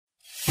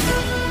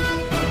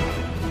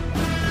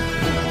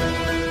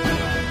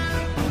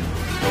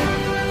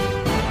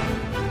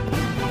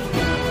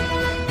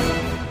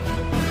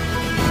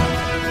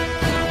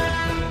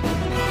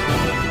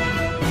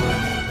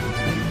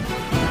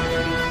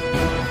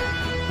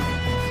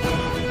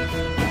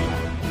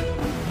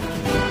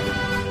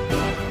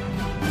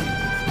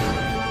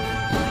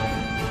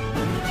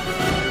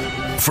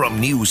From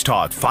News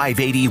Talk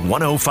 580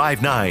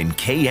 1059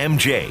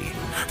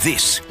 KMJ,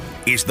 this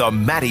is the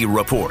Maddie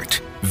Report,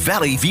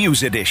 Valley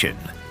Views Edition.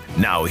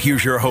 Now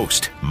here's your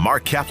host,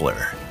 Mark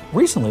Kepler.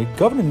 Recently,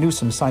 Governor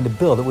Newsom signed a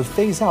bill that would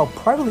phase out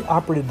privately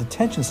operated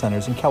detention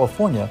centers in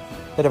California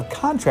that have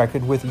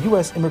contracted with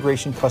U.S.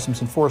 Immigration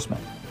Customs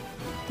Enforcement.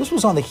 This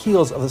was on the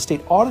heels of the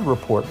state audit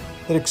report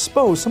that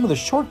exposed some of the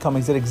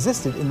shortcomings that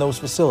existed in those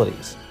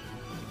facilities.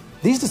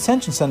 These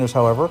detention centers,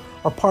 however,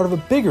 are part of a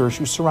bigger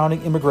issue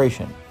surrounding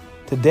immigration.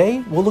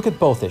 Today, we'll look at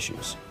both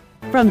issues.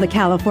 From the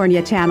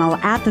California Channel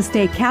at the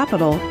state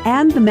capitol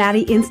and the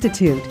Maddie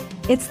Institute,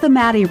 it's the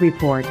Maddie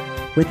Report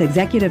with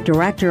Executive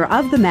Director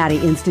of the Maddie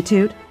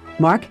Institute,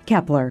 Mark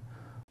Kepler.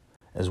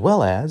 As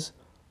well as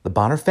the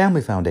Bonner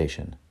Family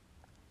Foundation,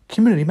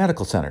 Community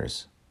Medical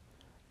Centers,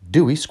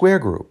 Dewey Square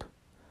Group,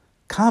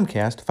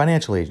 Comcast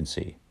Financial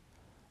Agency,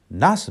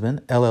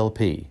 Nossaman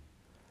LLP,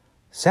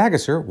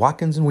 Sagasser,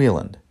 Watkins &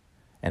 Wieland,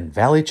 and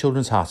Valley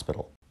Children's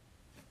Hospital.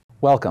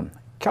 Welcome.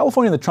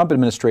 California and the Trump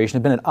administration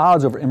have been at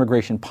odds over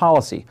immigration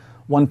policy.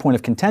 One point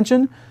of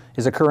contention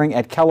is occurring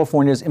at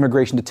California's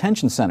immigration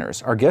detention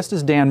centers. Our guest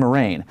is Dan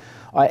Morain,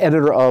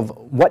 editor of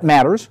What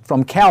Matters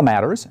from Cal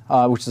Matters,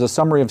 which is a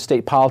summary of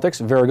state politics.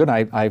 Very good.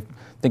 I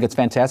think it's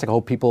fantastic. I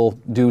hope people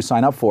do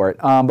sign up for it.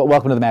 But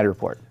welcome to the Maddie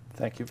Report.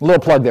 Thank you. A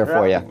little plug there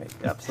for you. Me.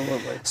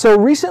 Absolutely. So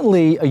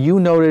recently, you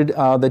noted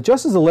that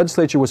just as the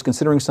legislature was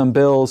considering some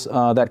bills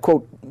that,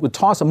 quote, would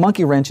toss a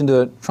monkey wrench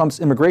into Trump's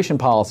immigration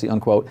policy,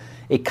 unquote,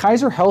 a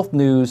Kaiser Health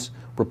News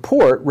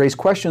report raised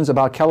questions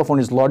about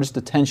California's largest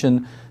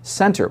detention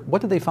center.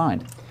 What did they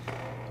find?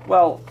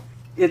 Well,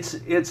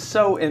 it's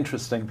so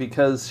interesting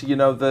because, you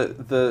know,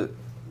 the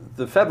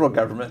federal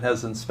government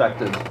has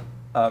inspected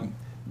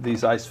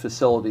these ICE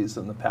facilities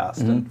in the past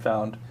and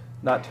found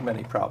not too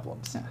many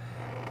problems. Yeah.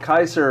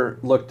 Kaiser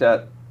looked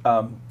at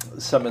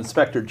some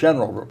Inspector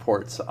General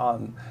reports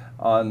on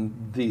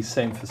these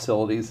same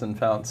facilities and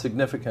found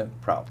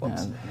significant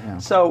problems. Yeah.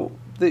 So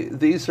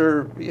these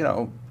are, you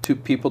know,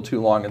 people too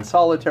long in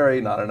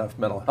solitary, not enough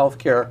mental health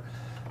care.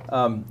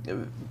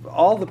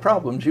 All the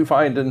problems you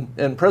find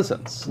in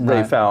prisons,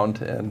 they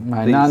found in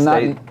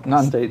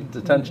these state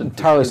detention.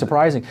 Entirely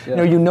surprising. Yeah. You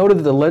know, you noted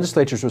that the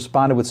legislatures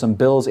responded with some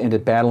bills aimed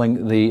at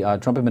battling the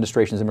Trump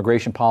administration's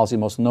immigration policy,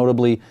 most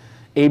notably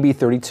AB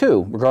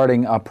 32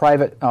 regarding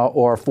private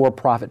or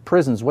for-profit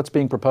prisons. What's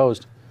being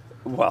proposed?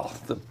 Well,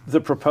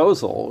 the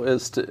proposal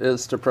is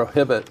to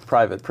prohibit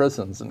private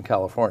prisons in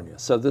California.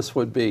 So this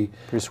would be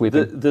this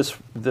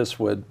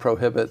would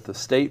prohibit the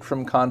state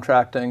from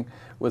contracting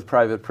with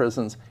private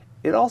prisons.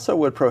 It also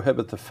would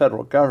prohibit the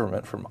federal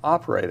government from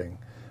operating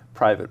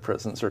private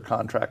prisons or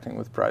contracting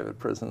with private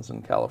prisons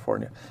in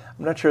California.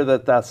 I'm not sure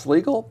that that's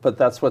legal, but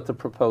that's what the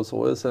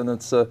proposal is, and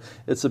it's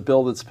a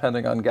bill that's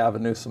pending on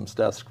Gavin Newsom's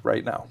desk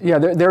right now. Yeah,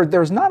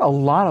 there's not a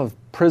lot of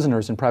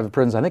prisoners in private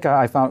prisons. I think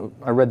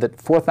I read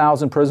that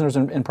 4,000 prisoners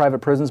in private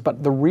prisons,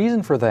 but the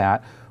reason for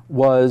that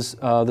was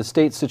the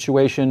state's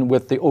situation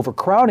with the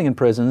overcrowding in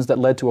prisons that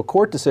led to a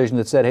court decision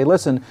that said, hey,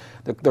 listen,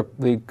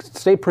 the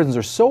state prisons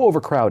are so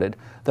overcrowded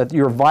that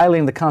you're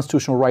violating the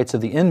constitutional rights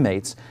of the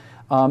inmates.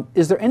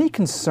 Is there any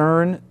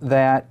concern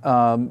that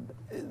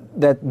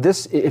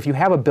this, if you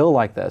have a bill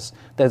like this,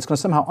 that it's going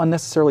to somehow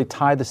unnecessarily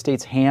tie the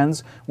state's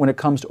hands when it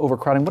comes to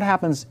overcrowding? What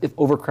happens if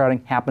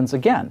overcrowding happens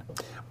again?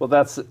 Well,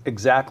 that's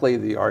exactly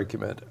the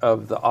argument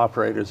of the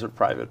operators of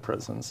private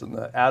prisons and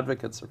the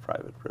advocates of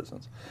private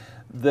prisons,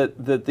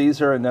 that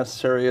these are a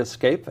necessary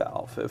escape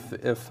valve.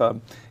 If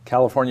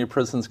California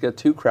prisons get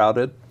too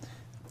crowded,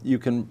 you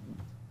can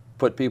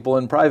put people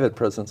in private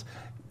prisons.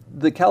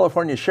 The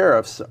California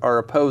sheriffs are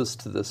opposed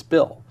to this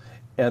bill,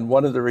 and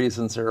one of the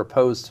reasons they're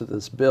opposed to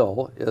this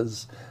bill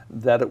is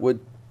that it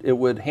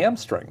would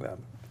hamstring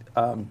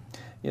them.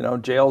 You know,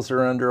 jails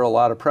are under a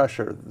lot of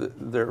pressure.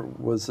 There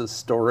was a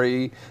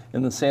story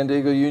in the San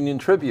Diego Union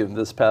Tribune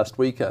this past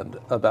weekend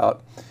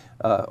about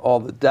all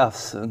the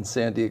deaths in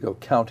San Diego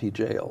County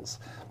jails.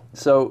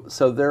 So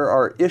there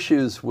are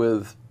issues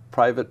with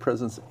private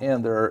prisons,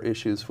 and there are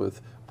issues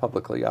with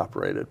publicly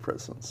operated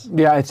prisons.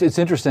 Yeah, it's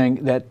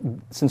interesting that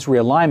since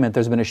realignment,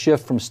 there's been a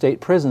shift from state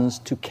prisons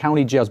to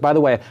county jails. By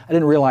the way, I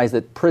didn't realize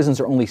that prisons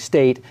are only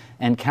state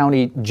and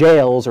county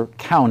jails are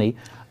county.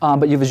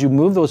 But as you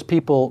move those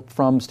people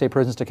from state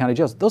prisons to county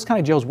jails, those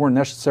county jails weren't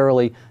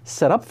necessarily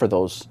set up for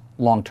those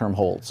long-term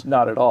holds.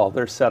 Not at all.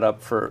 They're set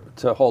up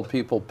to hold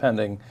people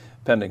pending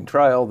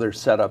trial. They're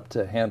set up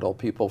to handle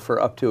people for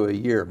up to a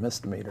year,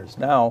 misdemeanors.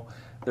 Now,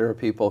 there are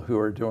people who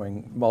are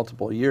doing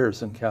multiple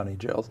years in county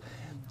jails.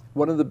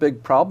 One of the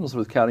big problems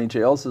with county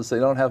jails is they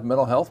don't have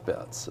mental health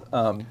beds.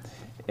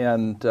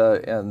 And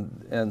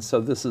so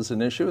this is an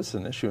issue. It's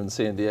an issue in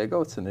San Diego.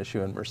 It's an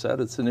issue in Merced.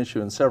 It's an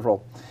issue in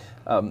several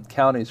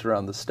counties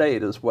around the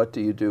state, is what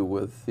do you do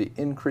with the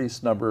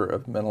increased number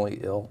of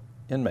mentally ill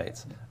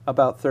inmates?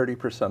 About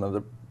 30% of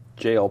the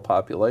jail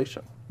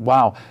population.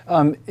 Wow.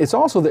 It's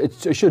also,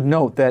 I should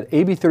note that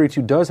AB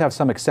 32 does have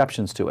some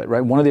exceptions to it,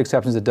 right? One of the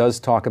exceptions it does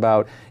talk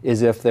about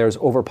is if there's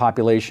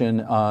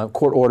overpopulation,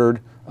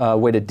 court-ordered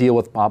way to deal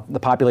with the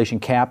population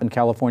cap in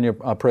California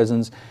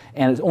prisons,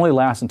 and it only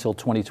lasts until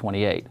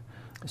 2028.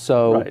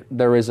 So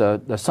there is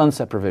a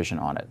sunset provision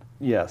on it.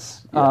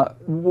 Yes. Yeah.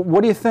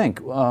 What do you think?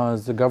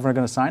 Is the governor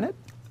going to sign it?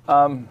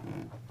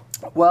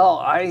 Well,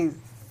 I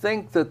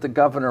think that the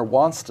governor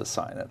wants to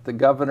sign it. The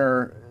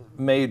governor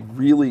made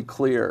really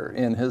clear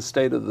in his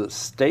State of the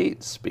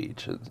State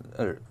speech,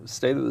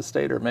 State of the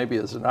State, or maybe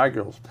his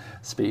inaugural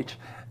speech,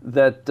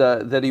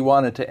 that he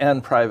wanted to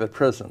end private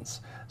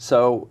prisons.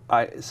 So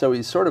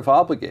he's sort of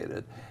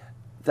obligated.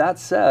 That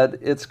said,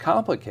 it's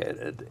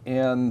complicated,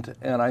 and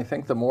I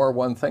think the more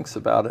one thinks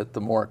about it,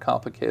 the more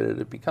complicated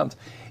it becomes.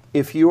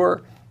 If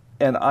you're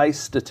an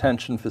ICE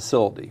detention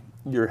facility,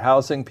 you're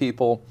housing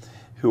people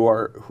who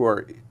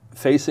are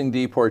facing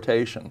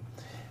deportation.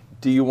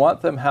 Do you want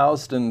them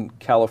housed in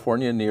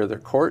California near their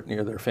court,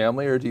 near their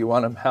family, or do you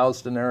want them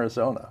housed in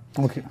Arizona?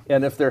 Okay.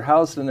 And if they're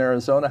housed in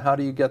Arizona, how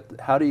do you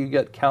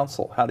get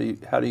counsel? How do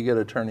you get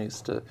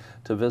attorneys to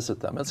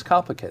visit them? It's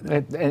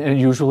complicated. It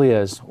usually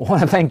is. I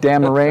want to thank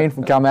Dan Moraine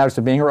from Cal Matters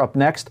for being here. Up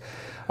next,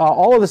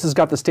 all of this has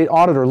got the state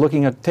auditor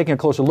taking a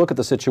closer look at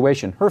the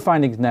situation. Her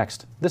findings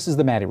next. This is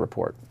the Maddie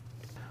Report.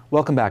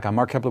 Welcome back. I'm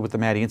Mark Kepler with the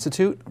Maddie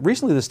Institute.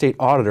 Recently, the state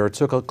auditor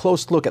took a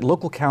close look at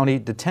local county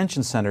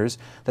detention centers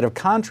that have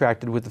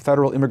contracted with the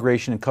Federal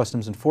Immigration and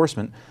Customs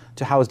Enforcement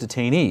to house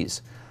detainees.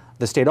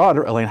 The state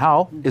auditor, Elaine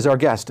Howell, is our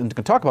guest and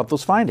can talk about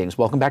those findings.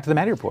 Welcome back to the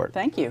Maddie Report.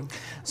 Thank you.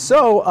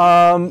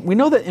 So, we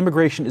know that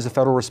immigration is a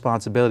federal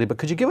responsibility, but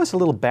could you give us a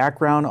little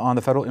background on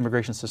the federal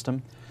immigration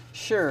system?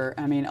 Sure.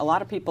 I mean, a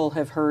lot of people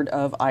have heard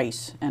of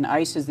ICE, and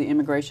ICE is the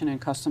Immigration and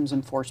Customs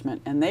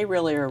Enforcement, and they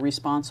really are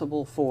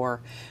responsible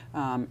for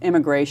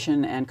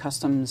immigration and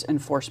customs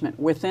enforcement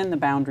within the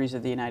boundaries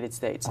of the United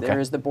States. Okay. There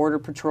is the Border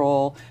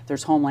Patrol,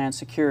 there's Homeland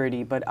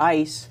Security, but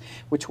ICE,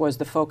 which was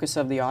the focus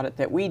of the audit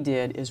that we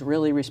did, is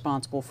really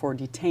responsible for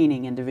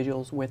detaining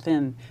individuals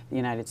within the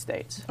United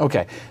States.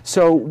 Okay.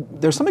 So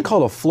there's something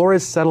called a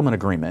Flores Settlement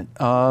Agreement.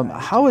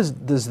 How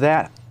does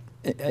that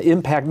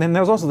impact? And then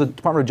there's also the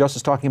Department of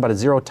Justice talking about a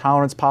zero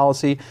tolerance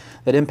policy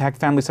that impact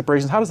family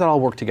separations. How does that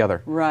all work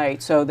together?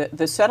 Right. So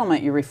the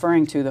settlement you're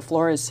referring to, the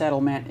Flores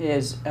settlement,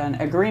 is an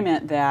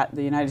agreement that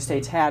the United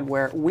States had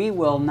where we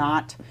will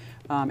not,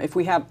 if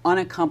we have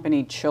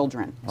unaccompanied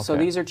children, so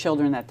these are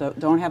children that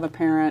don't have a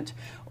parent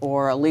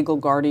or a legal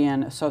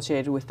guardian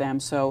associated with them,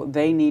 so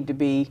they need to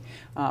be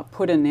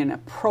put in an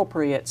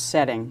appropriate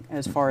setting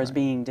as far as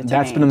being detained.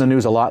 That's been in the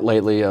news a lot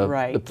lately,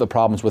 the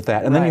problems with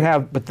that. And then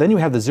you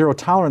have the zero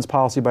tolerance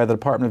policy by the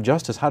Department of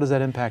Justice. How does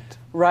that impact?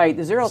 Right,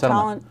 the zero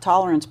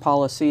tolerance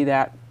policy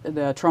that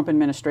the Trump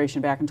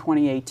administration back in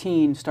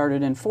 2018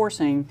 started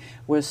enforcing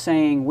was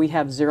saying we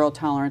have zero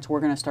tolerance, we're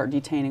going to start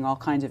detaining all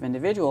kinds of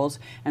individuals.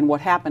 And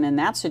what happened in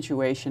that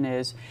situation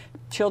is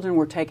children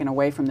were taken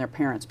away from their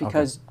parents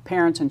because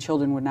parents and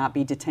children would not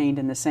be detained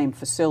in the same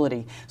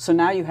facility. So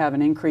now you have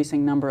an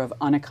increasing number of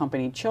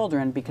unaccompanied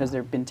children because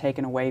they've been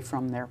taken away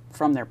from their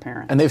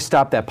parents. And they've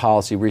stopped that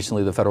policy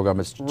recently. The federal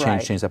government's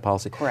changed that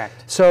policy.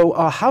 Correct. So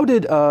how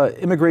did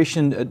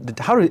immigration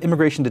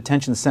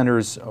detention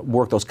centers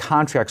work? Those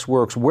contracts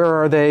work?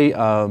 Where are they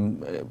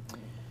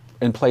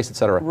in place, et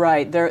cetera?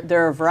 Right.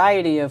 There are a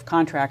variety of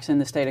contracts in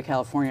the state of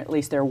California. At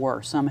least there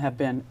were. Some have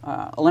been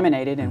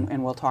eliminated,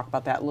 and we'll talk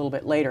about that a little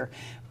bit later.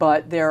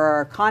 But there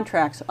are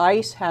contracts.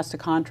 ICE has to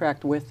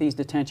contract with these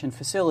detention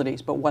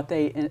facilities. But what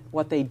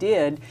they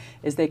did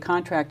is they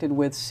contracted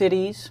with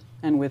cities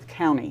and with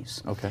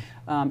counties. Okay.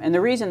 And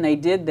the reason they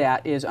did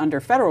that is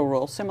under federal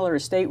rules, similar to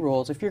state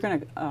rules, if you're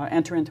going to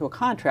enter into a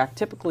contract,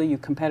 typically you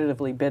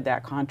competitively bid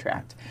that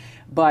contract.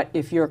 But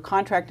if you're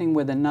contracting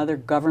with another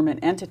government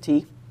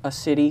entity, a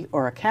city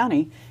or a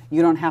county,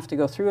 you don't have to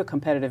go through a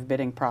competitive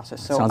bidding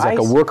process. So sounds like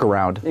a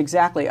workaround.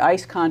 Exactly.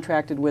 ICE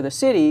contracted with a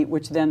city,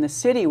 which then the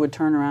city would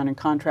turn around and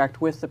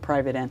contract with the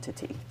private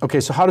entity.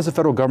 Okay, so how does the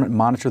federal government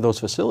monitor those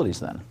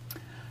facilities then?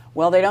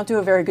 Well, they don't do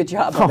a very good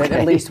job of it.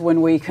 At least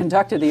when we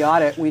conducted the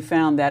audit, we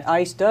found that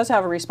ICE does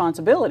have a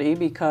responsibility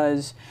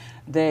because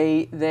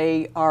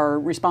they are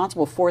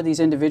responsible for these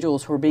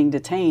individuals who are being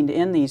detained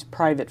in these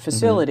private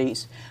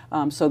facilities.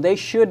 So they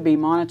should be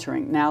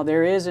monitoring. Now,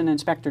 there is an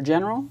Inspector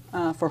General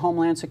for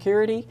Homeland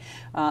Security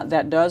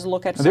that does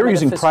look at some of the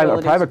facilities. They're using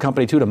a private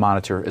company, too, to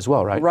monitor as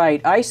well, right?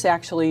 Right. ICE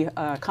actually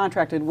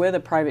contracted with a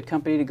private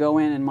company to go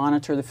in and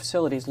monitor the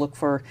facilities, look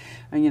for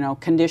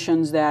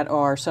conditions that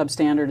are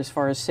substandard as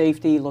far as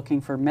safety,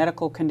 looking for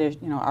medical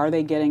conditions, are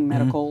they getting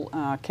medical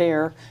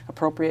care,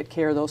 appropriate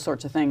care, those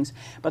sorts of things.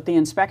 But the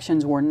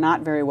inspections were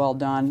not very well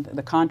done.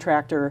 The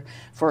contractor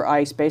for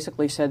ICE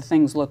basically said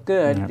things look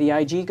good. The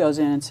IG goes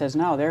in and says,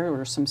 no, there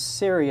were some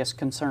serious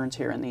concerns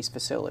here in these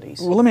facilities.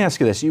 Well, let me ask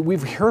you this.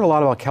 We've heard a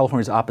lot about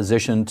California's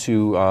opposition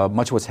to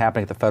much of what's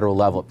happening at the federal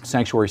level,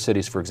 sanctuary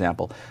cities, for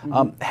example.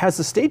 Has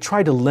the state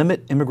tried to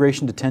limit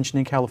immigration detention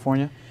in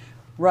California?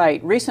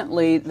 Right.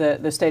 Recently,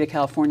 the state of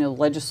California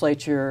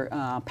legislature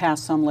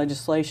passed some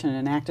legislation and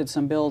enacted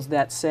some bills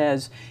that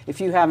says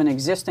if you have an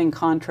existing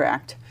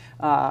contract,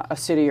 a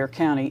city or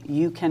county,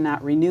 you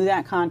cannot renew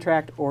that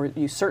contract, or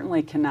you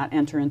certainly cannot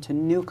enter into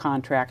new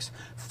contracts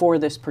for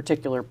this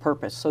particular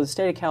purpose. So the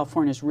state of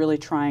California is really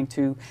trying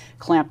to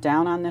clamp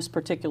down on this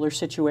particular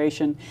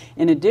situation.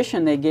 In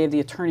addition, they gave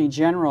the Attorney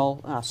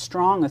General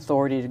strong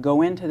authority to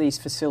go into these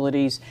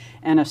facilities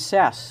and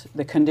assess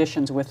the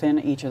conditions within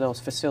each of those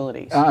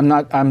facilities.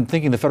 I'm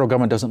thinking the federal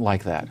government doesn't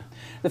like that.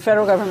 The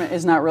federal government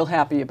is not real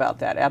happy about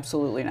that.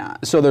 Absolutely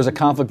not. So there's a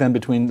conflict then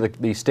between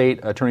the state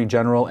Attorney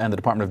General and the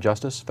Department of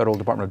Justice, Federal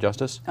Department of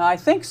Justice? I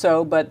think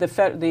so, but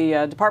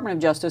the Department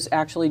of Justice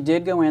actually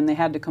did go in. They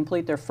had to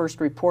complete their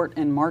first report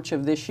in March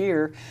of this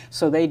year,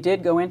 so they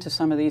did go into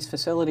some of these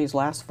facilities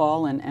last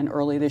fall and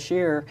early this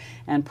year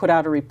and put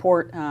out a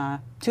report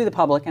to the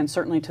public and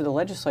certainly to the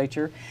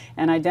legislature,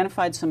 and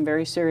identified some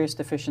very serious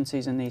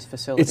deficiencies in these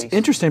facilities. It's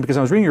interesting because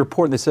I was reading your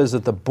report that says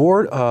that the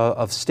Board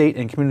of State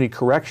and Community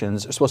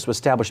Corrections are supposed to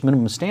establish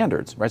minimum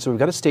standards, right? So we've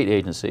got a state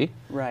agency.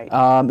 Right.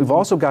 We've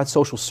also got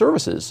social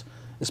services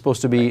is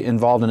supposed to be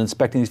involved in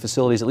inspecting these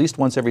facilities at least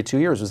once every 2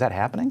 years. Is that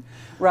happening?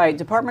 Right.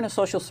 Department of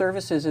Social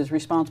Services is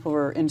responsible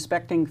for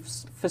inspecting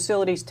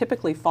facilities,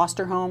 typically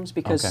foster homes,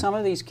 because some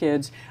of these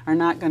kids are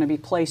not going to be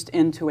placed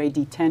into a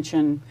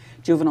detention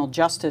juvenile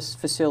justice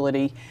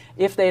facility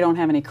if they don't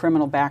have any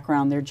criminal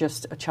background. They're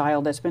just a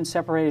child that's been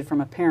separated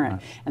from a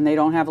parent, and they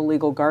don't have a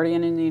legal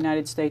guardian in the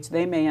United States.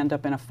 They may end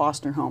up in a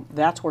foster home.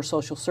 That's where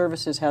Social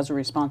Services has a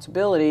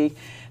responsibility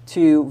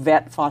to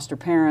vet foster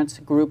parents,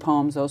 group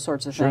homes, those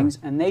sorts of things,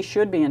 and they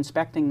should be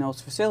inspecting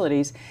those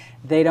facilities.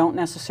 They don't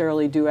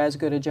necessarily do as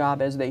good a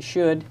job as they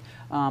should,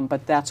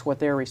 but that's what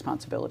their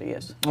responsibility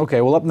is.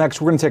 Okay, well, up next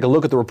we're going to take a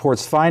look at the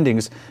report's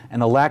findings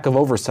and the lack of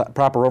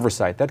proper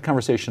oversight. That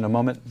conversation in a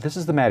moment. This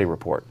is the Maddie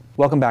Report.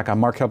 Welcome back. I'm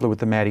Mark Kepler with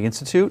the Maddie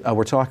Institute.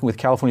 We're talking with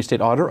California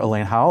State Auditor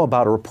Elaine Howell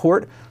about a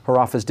report her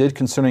office did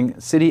concerning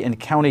city and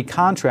county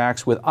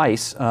contracts with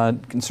ICE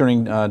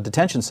concerning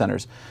detention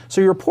centers. So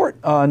your report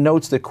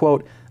notes that,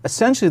 quote,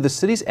 essentially, the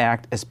cities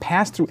act as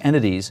pass-through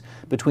entities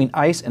between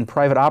ICE and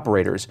private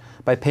operators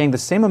by paying the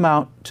same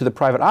amount to the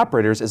private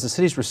operators as the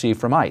cities receive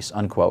from ICE,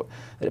 unquote.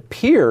 It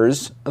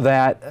appears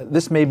that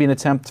this may be an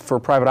attempt for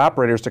private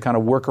operators to kind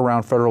of work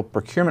around federal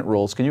procurement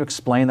rules. Can you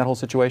explain that whole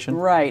situation?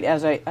 Right.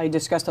 As I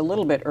discussed a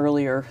little bit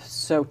earlier,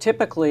 so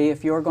typically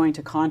if you're going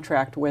to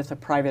contract with a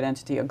private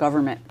entity, a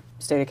government,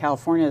 state of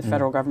California, the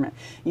federal government,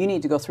 you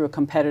need to go through a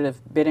competitive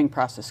bidding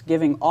process,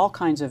 giving all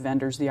kinds of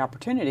vendors the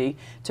opportunity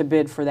to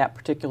bid for that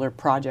particular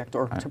project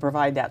or to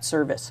provide that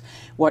service.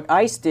 What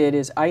ICE did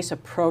is ICE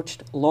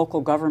approached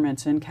local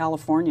governments in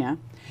California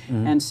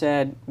and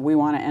said, we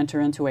want to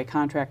enter into a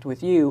contract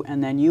with you,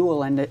 and then you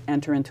will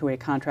enter into a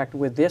contract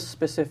with this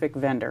specific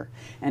vendor.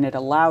 And it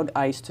allowed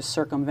ICE to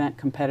circumvent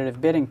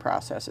competitive bidding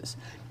processes.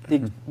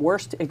 The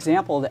worst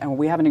example, and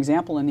we have an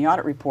example in the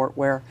audit report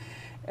where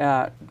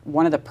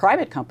one of the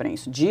private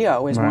companies,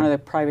 GEO is one of the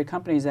private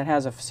companies that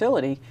has a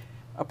facility,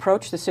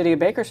 approached the city of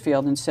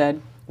Bakersfield and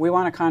said, we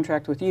want to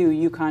contract with you,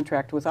 you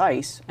contract with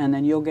ICE, and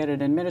then you'll get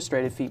an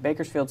administrative fee.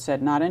 Bakersfield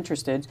said not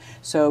interested,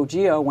 so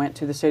GEO went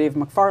to the city of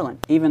McFarland,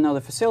 even though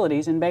the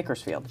facility's in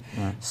Bakersfield.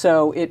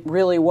 So it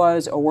really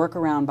was a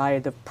workaround by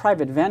the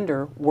private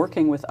vendor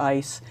working with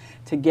ICE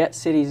to get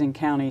cities and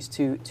counties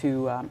to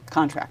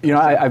contract. You know,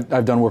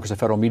 I've done work as a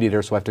federal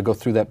mediator, so I have to go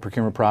through that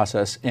procurement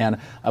process, and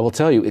I will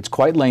tell you, it's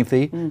quite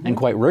lengthy and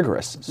quite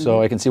rigorous.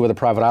 So I can see why the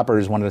private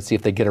operators wanted to see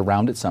if they get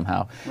around it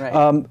somehow.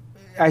 Right.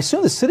 I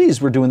assume the cities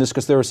were doing this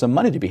because there was some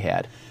money to be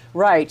had.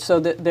 Right, so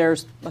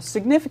there's a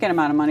significant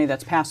amount of money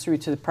that's passed through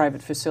to the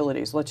private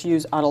facilities. Let's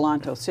use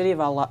Adelanto. City of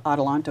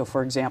Adelanto,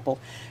 for example,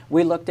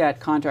 we looked at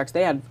contracts.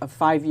 They had a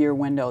 5-year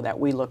window that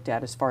we looked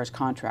at as far as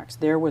contracts.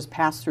 There was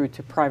passed through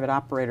to private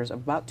operators of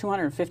about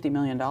 $250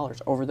 million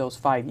over those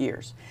 5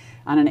 years.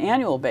 On an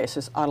annual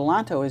basis,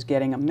 Adelanto is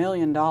getting $1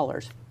 million,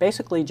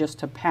 basically just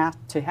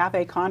to have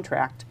a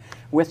contract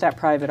with that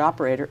private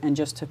operator and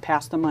just to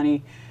pass the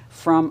money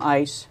from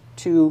ICE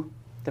to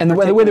and the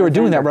way they were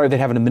doing that, right, they'd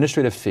have an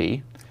administrative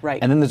fee,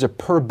 right, and then there's a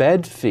per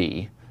bed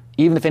fee,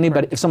 even if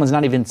anybody, if someone's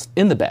not even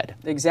in the bed.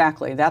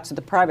 Exactly. That's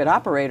the private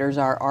operators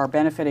are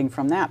benefiting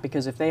from that,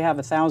 because if they have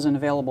 1,000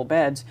 available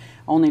beds,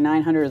 only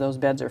 900 of those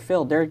beds are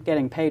filled. They're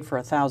getting paid for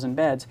 1,000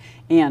 beds,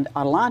 and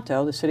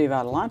Adelanto, the city of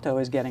Adelanto,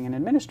 is getting an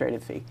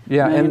administrative fee.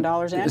 Yeah, $1 million and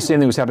annually. The same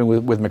thing was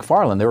happening with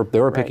McFarland. They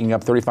were picking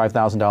up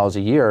 $35,000 a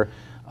year.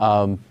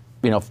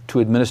 You know, to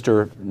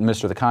administer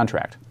the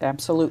contract.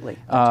 Absolutely,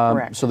 that's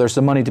correct. So there's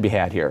some money to be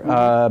had here.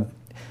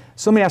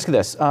 So let me ask you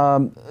this.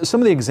 Some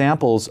of the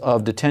examples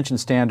of detention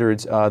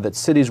standards that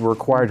cities were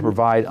required to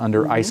provide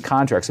under ICE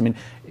contracts. I mean,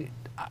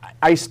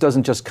 ICE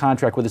doesn't just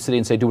contract with the city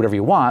and say, do whatever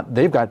you want.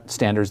 They've got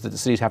standards that the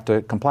cities have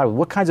to comply with.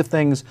 What kinds of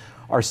things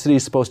are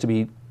cities supposed to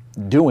be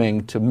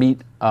doing to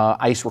meet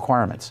ICE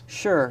requirements?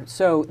 Sure.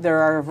 So there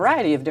are a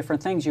variety of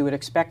different things you would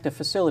expect a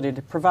facility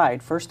to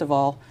provide. First of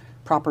all,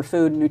 proper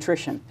food,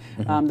 nutrition,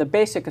 the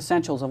basic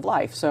essentials of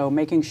life. So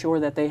making sure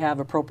that they have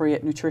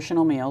appropriate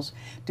nutritional meals.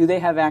 Do they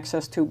have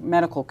access to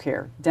medical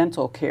care,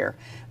 dental care?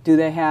 Do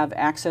they have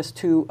access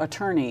to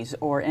attorneys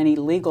or any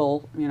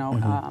legal,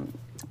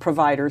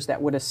 providers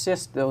that would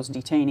assist those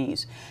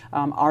detainees?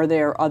 Are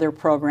there other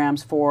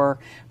programs for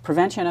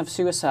prevention of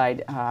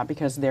suicide?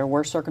 Because there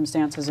were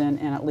circumstances in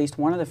at least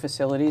one of the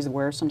facilities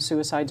where some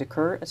suicides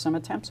occurred, some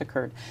attempts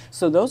occurred.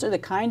 So those are the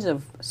kinds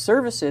of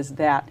services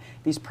that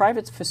these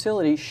private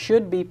facilities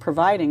should be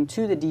providing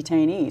to the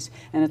detainees.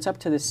 And it's up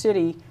to the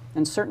city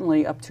and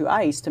certainly up to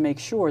ICE to make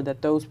sure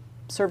that those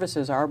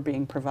services are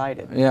being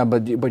provided. Yeah,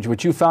 but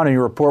what you found in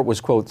your report was,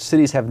 quote,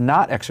 cities have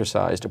not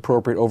exercised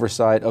appropriate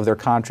oversight of their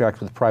contracts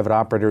with private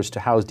operators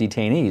to house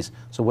detainees.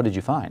 So what did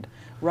you find?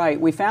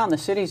 Right. We found the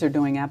cities are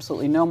doing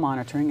absolutely no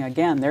monitoring.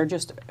 Again, they're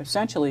just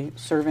essentially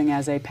serving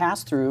as a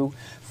pass-through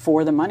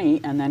for the money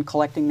and then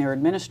collecting their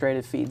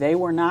administrative fee. They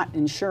were not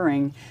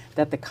ensuring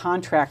that the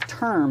contract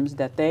terms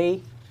that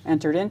they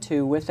entered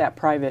into with that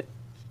private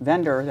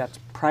vendor, that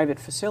private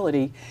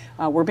facility,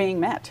 were being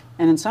met.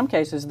 And in some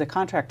cases, the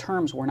contract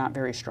terms were not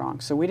very strong.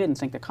 So we didn't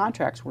think the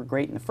contracts were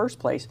great in the first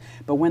place.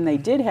 But when they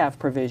did have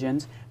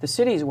provisions, the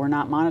cities were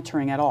not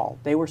monitoring at all.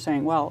 They were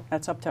saying, well,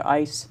 that's up to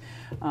ICE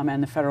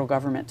and the federal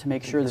government to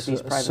make sure that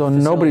these private So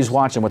facilities... nobody's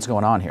watching what's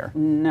going on here?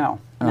 No,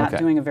 not Okay.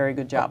 doing a very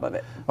good job of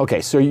it. Okay,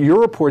 so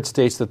your report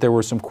states that there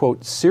were some,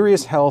 quote,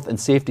 serious health and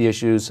safety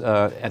issues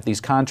at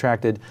these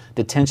contracted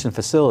detention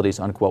facilities,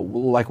 unquote.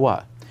 Like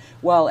what?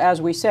 Well,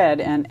 as we said,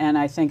 and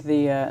I think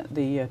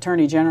the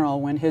Attorney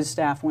General, when his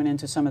staff went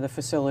into some of the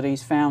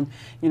facilities, found,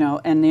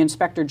 and the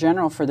Inspector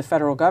General for the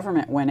federal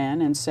government went in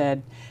and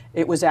said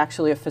it was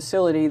actually a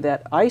facility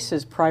that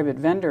ICE's private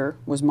vendor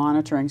was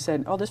monitoring,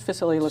 said, oh, this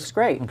facility looks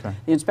great. Okay.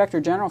 The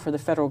Inspector General for the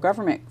federal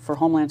government for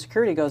Homeland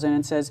Security goes in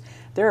and says,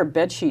 there are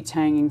bed sheets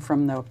hanging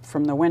from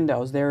the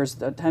windows.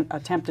 There's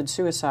attempted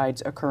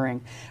suicides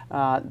occurring.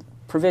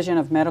 Provision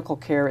of medical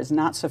care is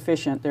not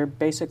sufficient. They're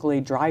basically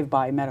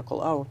drive-by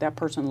medical. Oh, that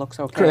person looks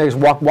okay. They just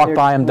walk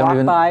by and don't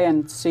even... Walk by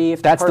and see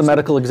if That's the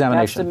medical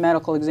examination. That's the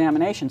medical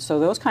examination.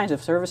 So those kinds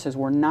of services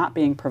were not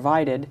being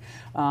provided,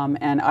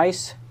 and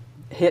ICE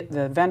hit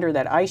the vendor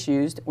that ICE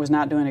used was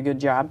not doing a good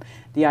job.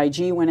 The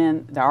IG went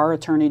in, our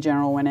Attorney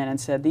General went in and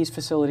said these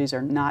facilities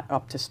are not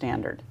up to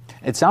standard.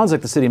 It sounds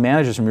like the city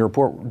managers from your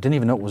report didn't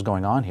even know what was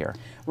going on here.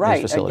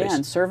 Right,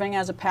 again, serving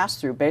as a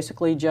pass-through,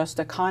 basically just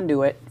a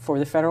conduit for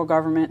the federal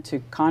government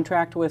to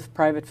contract with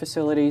private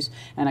facilities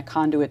and a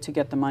conduit to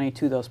get the money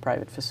to those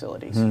private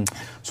facilities.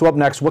 So up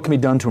next, what can be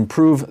done to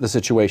improve the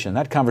situation?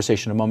 That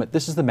conversation in a moment.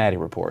 This is the Maddie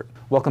Report.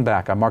 Welcome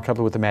back. I'm Mark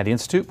Kepler with the Maddie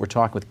Institute. We're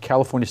talking with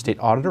California State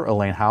Auditor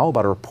Elaine Howell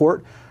about a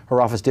report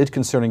her office did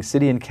concerning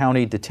city and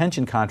county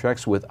detention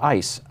contracts with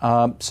ICE.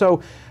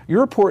 So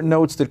your report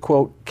notes that,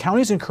 quote,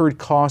 counties incurred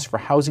costs for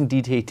housing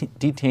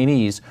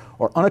detainees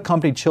or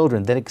unaccompanied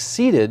children that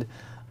exceeded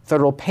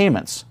federal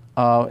payments,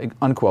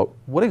 unquote.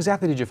 What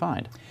exactly did you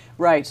find?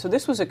 Right, so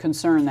this was a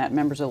concern that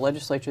members of the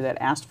legislature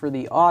that asked for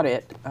the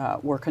audit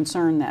were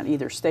concerned that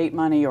either state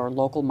money or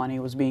local money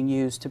was being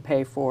used to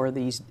pay for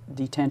these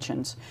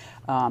detentions,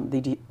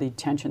 the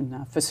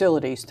detention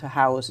facilities to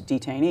house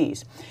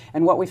detainees.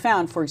 And what we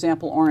found, for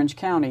example, Orange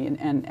County,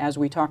 and as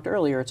we talked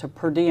earlier, it's a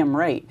per diem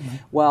rate.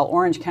 Well,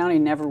 Orange County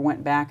never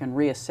went back and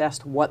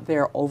reassessed what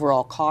their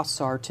overall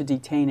costs are to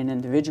detain an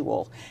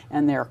individual,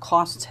 and their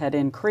costs had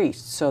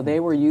increased. So they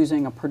were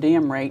using a per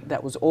diem rate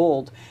that was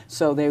old,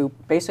 so they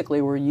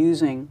basically were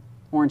using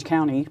Orange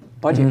County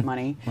budget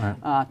money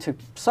to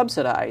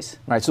subsidize.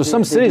 Right, so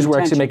some cities were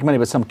actually making money,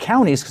 but some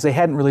counties, because they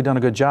hadn't really done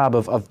a good job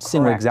of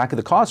seeing what exactly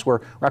the costs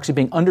were actually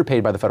being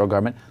underpaid by the federal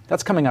government.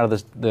 That's coming out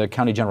of the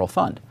county general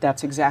fund.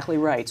 That's exactly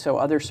right. So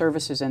other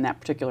services in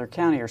that particular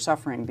county are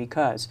suffering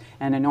because,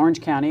 and in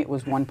Orange County it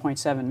was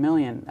 1.7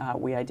 million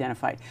we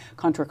identified.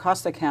 Contra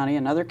Costa County,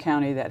 another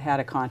county that had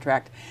a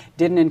contract,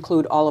 didn't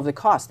include all of the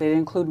costs. They didn't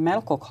include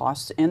medical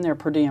costs in their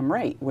per diem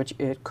rate, which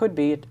it could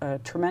be a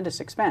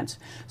tremendous expense.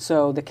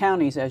 So the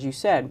counties, as you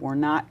said, were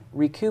not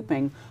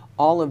recouping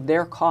all of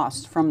their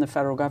costs from the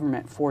federal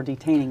government for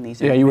detaining these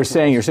individuals.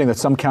 Yeah, you're saying that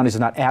some counties have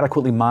not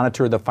adequately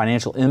monitored the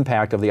financial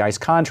impact of the ICE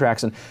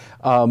contracts, and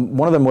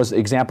one of them was the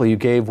example you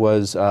gave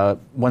was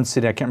one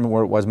city, I can't remember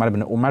where it was, might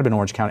have been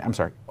Orange County, I'm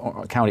sorry,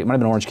 county, it might have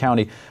been Orange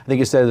County. I think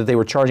you said that they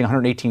were charging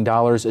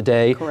 $118 a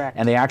day. Correct.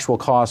 And the actual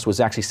cost was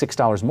actually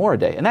 $6 more a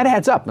day. And that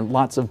adds up, and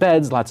lots of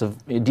beds, lots of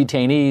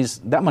detainees,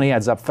 that money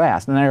adds up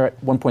fast, and they're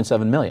at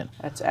 1.7 million.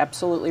 That's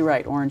absolutely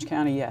right. Orange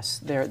County, yes,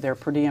 their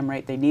per diem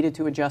rate, they needed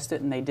to adjust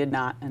it and they did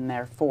not, and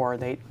therefore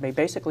they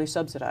basically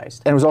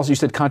subsidized. And it was also, you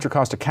said Contra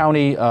Costa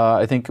County,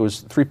 I think it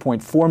was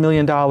 $3.4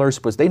 million,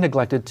 was they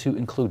neglected to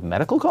include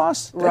medical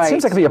costs? That Right.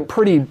 seems like it'd be a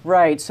pretty big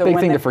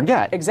thing to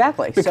forget.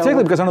 Exactly.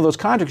 Particularly because under those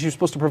contracts you're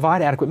supposed to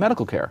provide adequate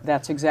medical care.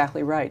 That's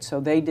exactly right.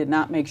 So they did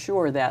not make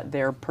sure that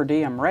their per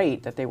diem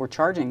rate that they were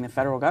charging the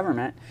federal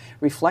government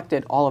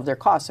reflected all of their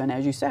costs. And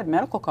as you said,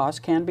 medical costs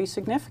can be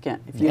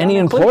significant. If you Any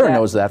employer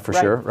knows that for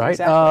sure, right?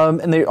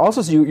 Exactly. And they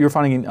also, you're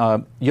finding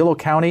in Yolo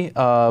County,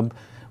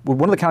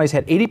 one of the counties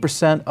had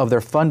 80% of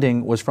their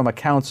funding was from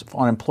accounts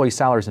on employee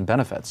salaries and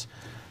benefits.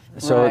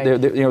 So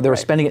Right. they were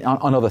spending it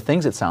on other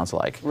things, it sounds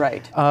like.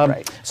 Right.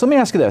 So let me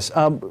ask you this.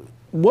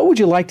 What would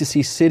you like to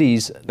see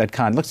cities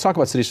let's talk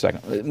about cities for a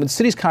second. When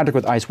cities contract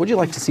with ICE, what would you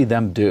like to see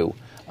them do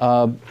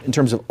in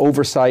terms of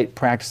oversight,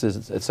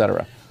 practices, et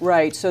cetera?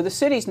 Right. So the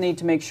cities need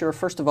to make sure,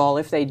 first of all,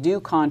 if they do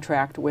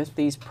contract with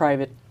these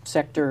private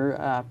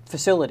sector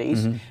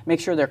facilities, make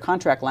sure their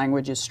contract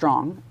language is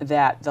strong,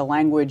 that the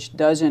language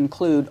does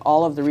include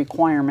all of the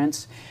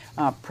requirements,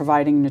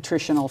 providing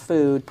nutritional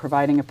food,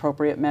 providing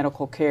appropriate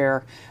medical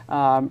care,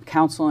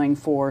 counseling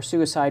for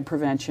suicide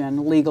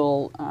prevention,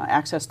 legal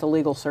access to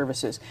legal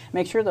services.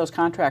 Make sure those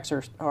contracts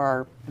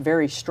are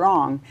very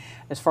strong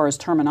as far as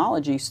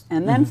terminology,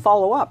 and then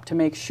follow up to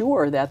make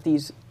sure that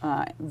these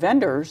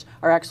vendors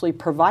are actually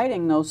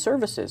providing those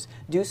services.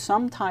 Do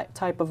some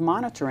type of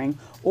monitoring,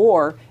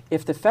 or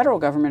if the federal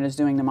government is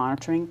doing the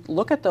monitoring,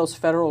 look at those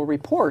federal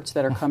reports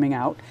that are coming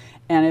out,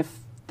 and if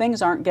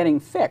things aren't getting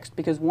fixed,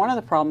 because one of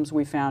the problems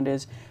we found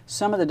is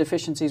some of the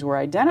deficiencies were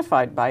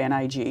identified by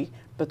NIG,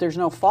 but there's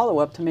no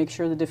follow-up to make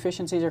sure the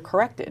deficiencies are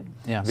corrected.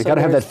 Yeah, we got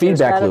to have that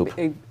feedback loop.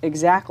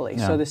 Exactly.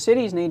 Yeah. So the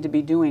cities need to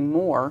be doing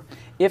more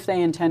if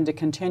they intend to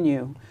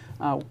continue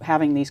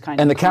having these kinds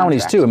of And the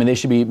counties contracts. too. I mean, they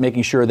should be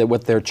making sure that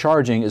what they're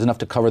charging is enough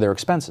to cover their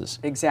expenses.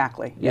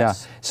 Exactly.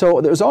 Yes. Yeah. So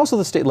there's also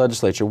the state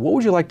legislature. What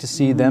would you like to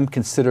see them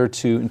consider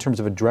in terms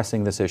of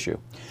addressing this issue?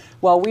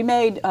 Well, we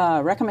made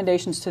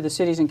recommendations to the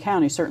cities and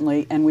counties,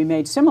 certainly, and we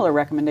made similar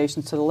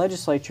recommendations to the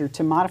legislature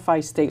to modify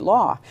state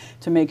law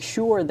to make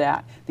sure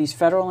that these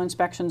federal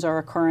inspections are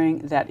occurring,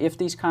 that if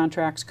these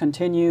contracts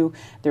continue,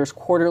 there's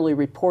quarterly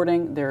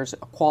reporting, there's a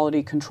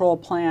quality control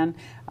plan,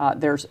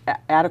 there's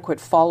adequate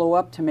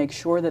follow-up to make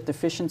sure that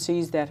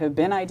deficiencies that have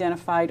been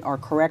identified are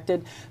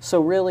corrected.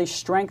 So really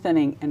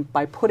strengthening, and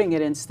by putting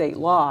it in state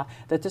law,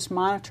 that this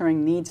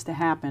monitoring needs to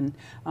happen.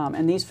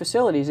 And these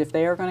facilities, if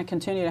they are going to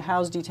continue to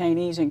house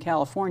detainees in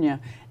California,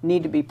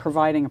 need to be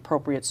providing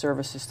appropriate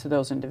services to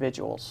those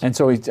individuals. And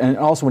so, and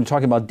also when you're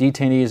talking about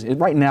detainees,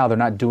 right now they're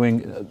not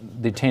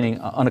detaining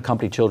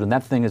unaccompanied children.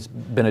 That thing has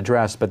been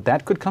addressed, but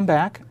that could come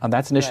back.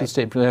 That's an issue the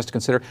state really has to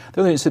consider.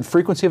 The other thing, you said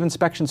frequency of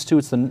inspections too.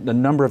 It's the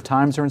number of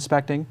times they're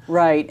inspecting.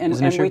 Right, and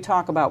we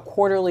talk about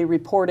quarterly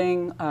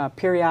reporting,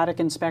 periodic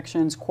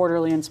inspections,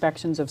 quarterly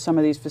inspections of some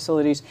of these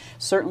facilities,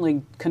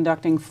 certainly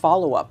conducting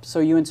follow-up. So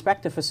you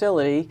inspect a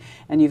facility,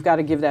 and you've got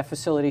to give that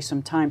facility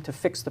some time to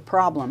fix the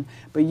problem,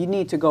 but you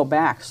need to go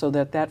back so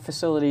that that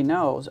facility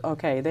knows,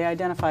 okay, they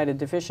identified a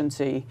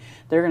deficiency,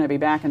 they're going to be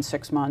back in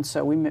 6 months,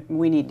 so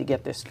we need to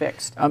get this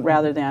fixed,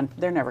 rather than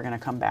they're never going to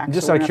come back.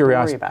 Just so out of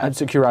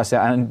curiosity,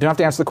 and you don't have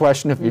to answer the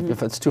question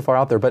if it's too far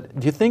out there, but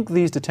do you think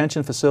these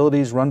detention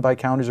facilities run by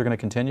counties are going to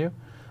continue?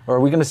 Or are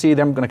we going to see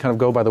them going to kind of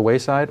go by the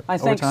wayside I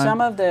over think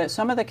time?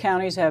 some of the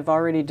counties have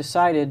already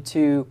decided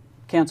to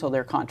cancel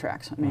their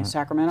contracts. I mean,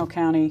 Sacramento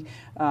County,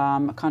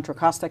 Contra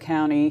Costa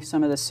County,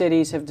 some of the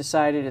cities have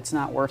decided it's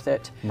not worth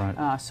it.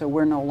 Right. So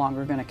we're no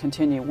longer going to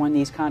continue. When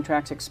these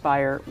contracts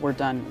expire, we're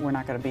done. We're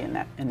not going to be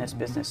in this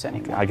business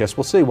anymore. I guess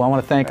we'll see. Well, I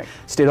want to thank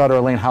State Auditor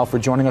Elaine Howell for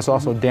joining us.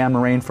 Also, Dan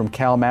Moraine from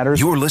Cal Matters.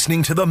 You're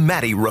listening to the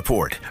Maddie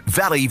Report,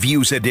 Valley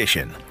Views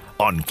Edition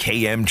on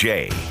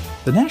KMJ.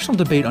 The national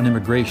debate on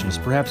immigration is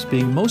perhaps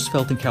being most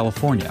felt in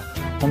California,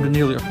 home to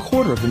nearly a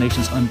quarter of the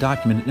nation's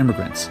undocumented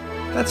immigrants.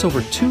 That's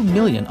over 2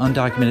 million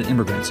undocumented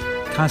immigrants,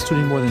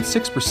 constituting more than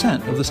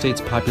 6% of the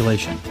state's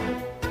population.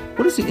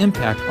 What is the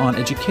impact on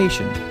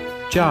education,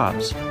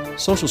 jobs,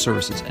 social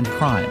services, and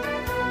crime?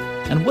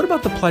 And what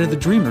about the plight of the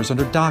Dreamers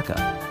under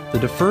DACA, the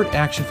Deferred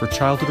Action for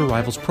Childhood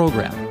Arrivals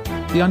program,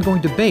 the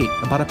ongoing debate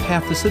about a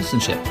path to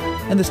citizenship,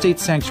 and the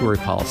state's sanctuary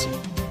policy?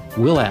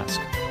 We'll ask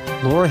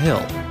Laura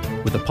Hill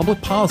with the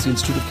Public Policy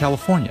Institute of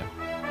California,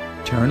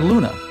 Taryn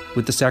Luna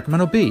with the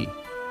Sacramento Bee,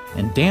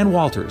 and Dan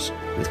Walters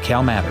with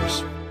Cal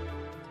Matters.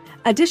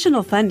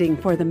 Additional funding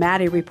for the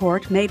Maddie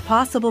Report made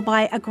possible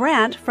by a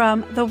grant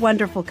from The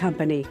Wonderful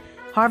Company,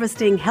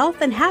 harvesting health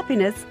and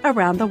happiness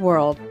around the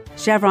world.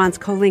 Chevron's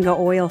Coalinga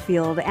oil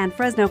field and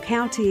Fresno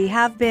County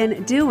have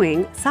been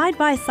doing side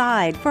by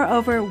side for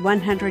over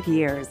 100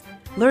 years.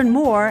 Learn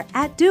more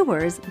at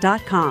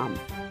doers.com.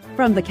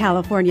 From the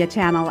California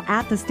Channel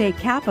at the State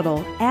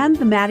Capitol and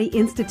the Maddie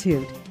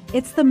Institute,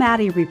 it's the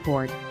Maddie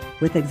Report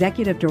with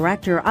Executive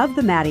Director of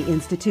the Maddie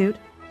Institute,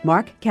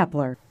 Mark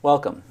Kepler.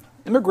 Welcome.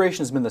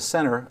 Immigration has been the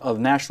center of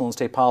national and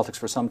state politics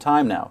for some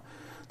time now.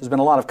 There's been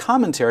a lot of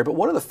commentary, but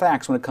what are the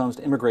facts when it comes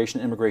to immigration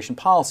and immigration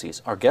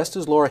policies? Our guest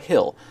is Laura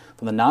Hill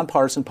from the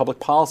Nonpartisan Public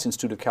Policy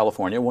Institute of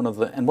California, one of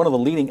the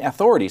leading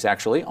authorities,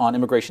 actually, on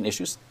immigration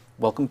issues.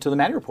 Welcome to the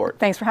Maddie Report.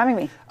 Thanks for having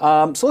me.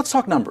 So let's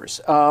talk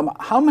numbers.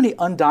 How many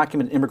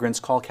undocumented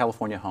immigrants call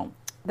California home?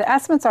 The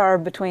estimates are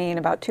between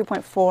about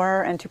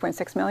 2.4 and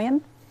 2.6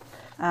 million.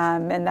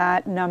 And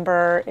that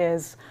number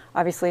is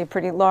obviously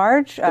pretty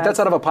large. But that's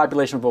out of a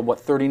population of, what,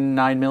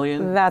 39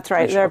 million? That's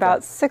right. They're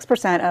about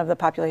 6% of the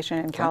population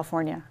in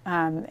California.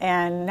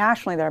 And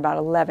nationally, there are about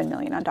 11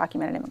 million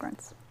undocumented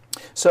immigrants.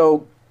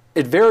 So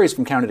it varies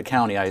from county to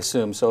county, I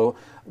assume. So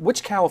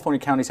which California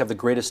counties have the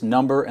greatest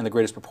number and the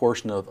greatest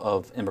proportion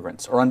of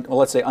immigrants, or well,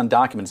 let's say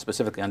undocumented,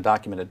 specifically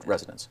undocumented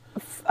residents?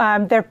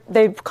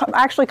 They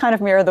actually kind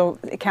of mirror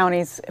the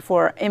counties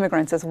for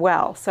immigrants as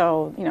well.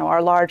 So,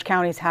 our large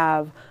counties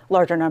have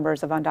larger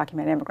numbers of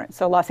undocumented immigrants.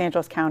 So Los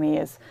Angeles County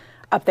is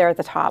up there at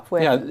the top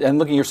with. Yeah, and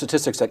looking at your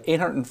statistics, like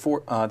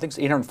 804, I think it's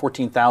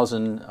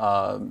 814,000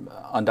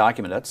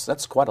 undocumented.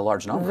 That's quite a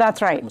large number.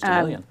 That's right. Almost a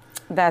million.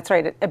 That's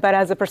right. But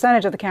as a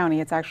percentage of the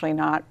county, it's actually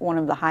not one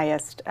of the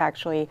highest.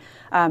 Actually,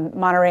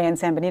 Monterey and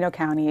San Benito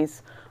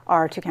counties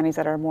are two counties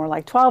that are more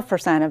like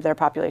 12% of their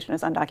population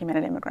is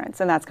undocumented immigrants,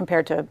 and that's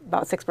compared to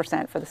about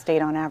 6% for the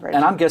state on average.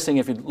 And I'm guessing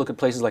if you look at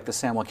places like the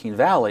San Joaquin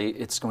Valley,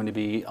 it's going to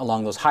be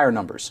along those higher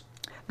numbers.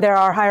 There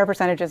are higher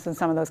percentages in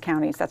some of those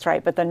counties, that's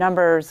right, but the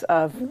numbers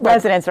of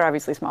residents are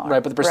obviously smaller.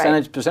 Right, but the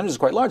percentage is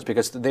quite large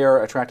because they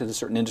are attracted to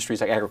certain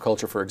industries like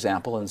agriculture, for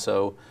example, and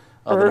so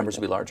the numbers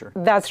will be larger.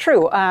 That's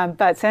true,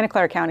 but Santa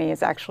Clara County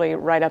is actually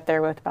right up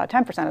there with about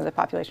 10% of the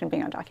population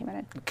being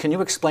undocumented. Can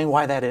you explain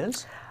why that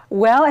is?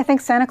 Well, I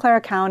think Santa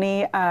Clara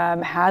County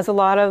has a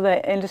lot of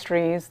the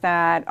industries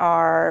that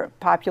are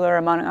popular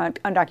among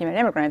undocumented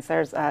immigrants.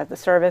 There's the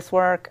service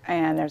work,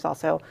 and there's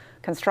also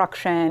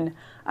construction,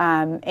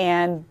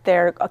 and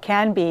there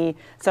can be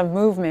some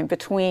movement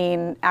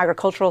between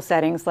agricultural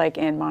settings like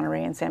in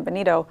Monterey and San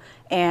Benito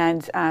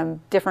and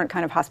different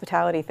kind of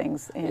hospitality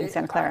things in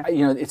Santa Clara.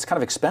 It's kind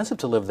of expensive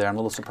to live there. I'm a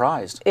little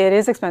surprised. It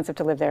is expensive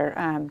to live there.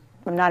 I'm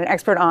not an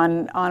expert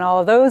on all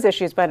of those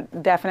issues,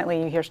 but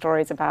definitely you hear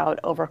stories about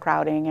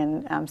overcrowding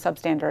and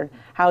substandard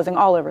housing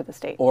all over the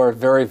state. Or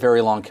very,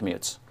 very long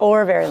commutes.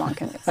 Or very long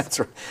commutes. That's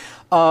right.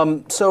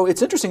 So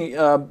it's interesting,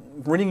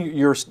 reading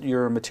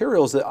your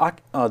materials,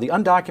 that the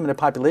undocumented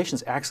population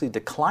is actually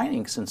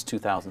declining since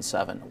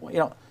 2007.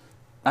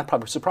 That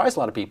probably surprised a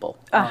lot of people.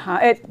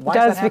 It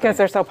does because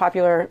they're so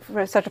popular,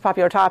 such a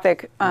popular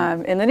topic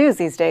in the news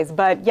these days.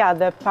 But yeah,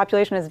 the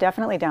population is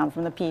definitely down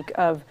from the peak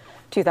of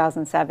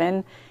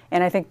 2007.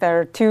 And I think there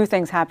are two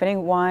things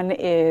happening. One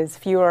is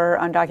fewer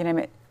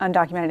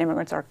undocumented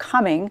immigrants are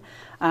coming.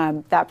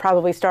 That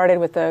probably started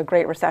with the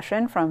Great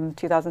Recession from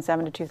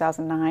 2007 to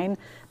 2009.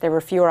 There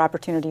were fewer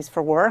opportunities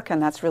for work,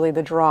 and that's really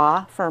the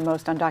draw for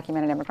most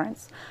undocumented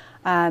immigrants.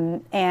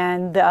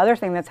 And the other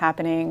thing that's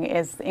happening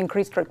is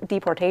increased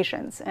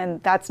deportations,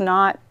 and that's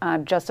not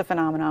just a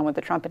phenomenon with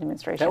the Trump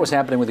administration. That was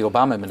happening with the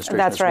Obama administration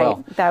as well.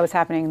 That's right. That was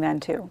happening then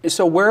too.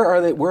 So where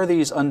are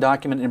these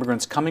undocumented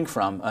immigrants coming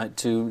from?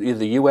 To either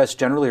the U.S.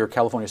 generally or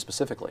California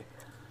specifically?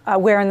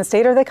 Where in the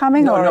state are they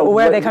coming, or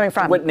where are they coming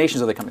from? What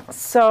nations are they coming from?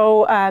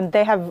 So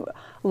they have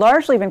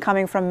largely been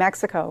coming from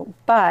Mexico,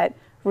 but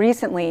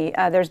recently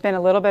there's been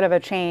a little bit of a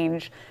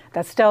change.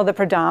 That's still the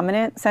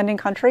predominant sending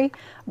country,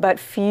 but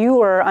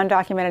fewer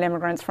undocumented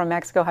immigrants from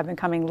Mexico have been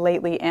coming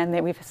lately,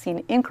 and we've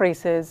seen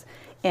increases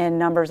in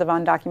numbers of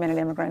undocumented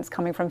immigrants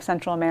coming from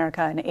Central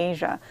America and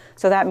Asia.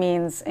 So that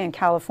means in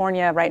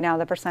California right now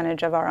the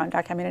percentage of our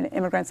undocumented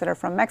immigrants that are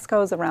from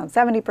Mexico is around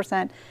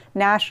 70%.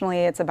 Nationally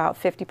it's about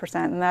 50%,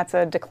 and that's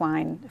a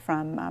decline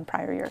from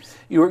prior years.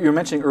 You were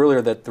mentioning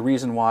earlier that the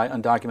reason why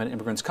undocumented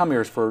immigrants come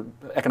here is for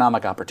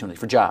economic opportunity,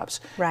 for jobs.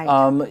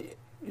 Right.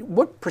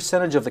 What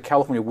percentage of the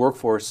California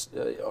workforce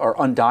are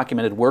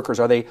undocumented workers?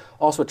 Are they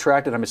also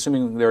attracted? I'm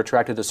assuming they're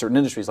attracted to certain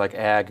industries like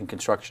ag and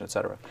construction, et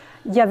cetera.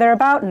 Yeah, they're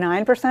about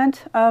 9%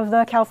 of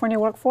the California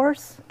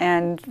workforce,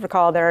 and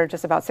recall they're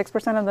just about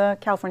 6% of the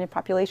California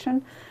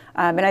population.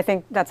 And I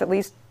think that's at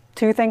least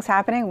two things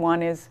happening.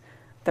 One is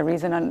the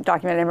reason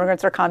undocumented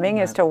immigrants are coming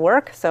is to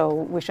work, so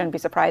we shouldn't be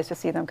surprised to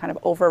see them kind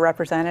of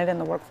overrepresented in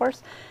the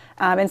workforce.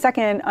 And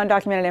second,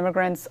 undocumented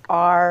immigrants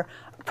are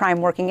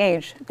prime working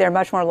age. They're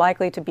much more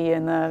likely to be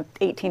in the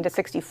 18 to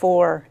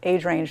 64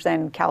 age range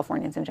than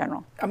Californians in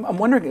general. I'm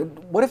wondering,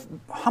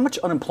 how much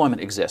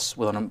unemployment exists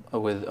with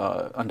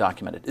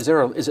undocumented?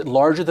 Is it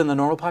larger than the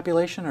normal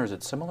population, or is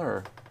it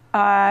similar?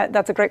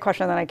 That's a great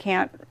question that I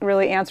can't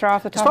really answer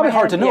off the top of my head. It's probably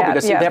hard to know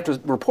because they have to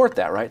report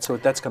that, right? So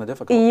that's kind of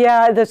difficult.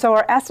 Yeah, so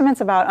our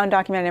estimates about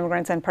undocumented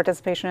immigrants and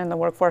participation in the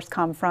workforce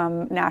come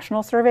from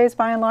national surveys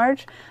by and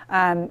large.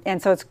 And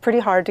so it's pretty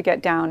hard to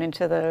get down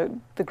into the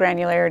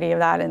granularity of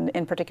that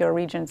in particular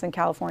regions in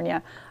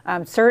California.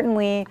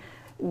 Certainly,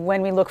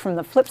 when we look from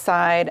the flip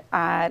side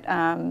at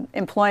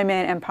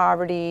employment and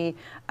poverty,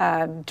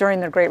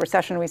 during the Great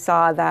Recession, we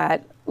saw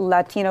that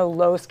Latino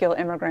low-skill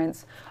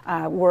immigrants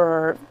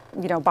were,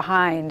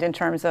 behind in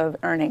terms of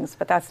earnings,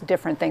 but that's a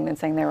different thing than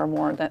saying they were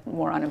more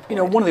unemployed.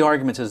 One of the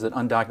arguments is that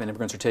undocumented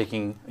immigrants are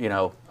taking,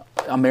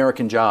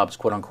 American jobs,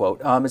 quote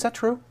unquote. Is that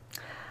true?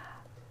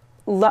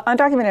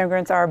 Undocumented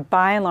immigrants are,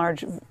 by and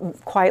large,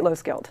 quite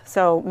low-skilled.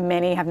 So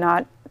many have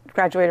not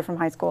graduated from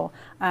high school,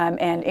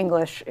 and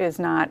English is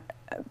not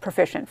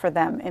proficient for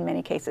them in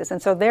many cases.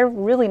 And so they're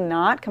really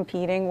not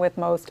competing with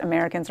most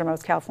Americans or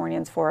most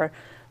Californians for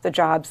the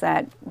jobs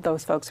that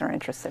those folks are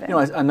interested in.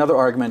 Another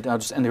argument, I'll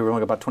just end here, we've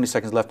only got about 20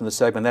 seconds left in the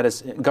segment, that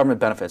is government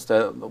benefits.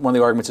 One of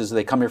the arguments is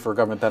they come here for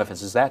government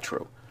benefits. Is that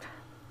true?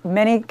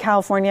 Many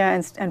California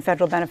and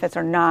federal benefits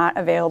are not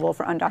available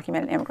for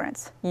undocumented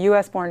immigrants.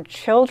 U.S.-born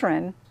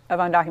children of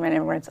undocumented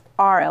immigrants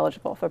are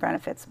eligible for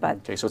benefits, but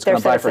okay, so it's they're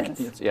kind of bifurcated.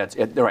 citizens.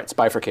 Yeah, it's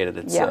bifurcated.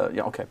 It's, Yeah.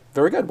 yeah, okay.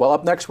 Very good. Well,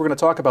 up next, we're going to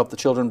talk about the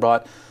children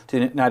brought to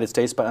the United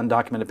States by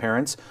undocumented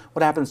parents.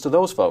 What happens to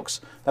those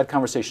folks? That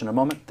conversation in a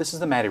moment. This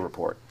is the Maddie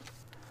Report.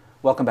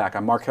 Welcome back.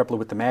 I'm Mark Kepler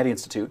with the Maddie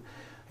Institute.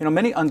 You know,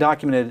 many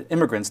undocumented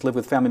immigrants live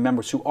with family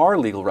members who are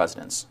legal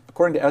residents.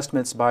 According to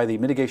estimates by the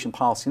Mitigation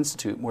Policy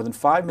Institute, more than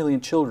 5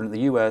 million children in the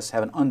U.S.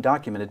 have an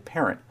undocumented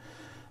parent.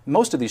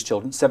 Most of these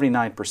children,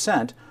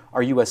 79%,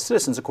 are U.S.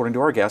 citizens, according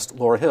to our guest,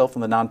 Laura Hill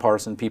from the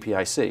nonpartisan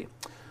PPIC.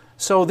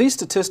 So these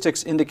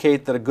statistics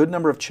indicate that a good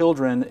number of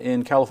children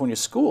in California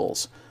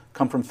schools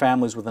come from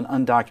families with an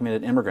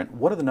undocumented immigrant.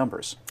 What are the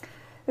numbers?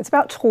 It's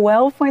about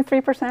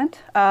 12.3%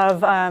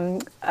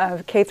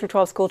 of K through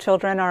 12 school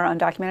children are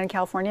undocumented in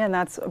California, and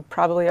that's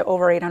probably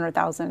over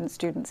 800,000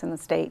 students in the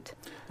state.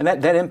 And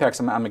that impacts,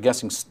 I'm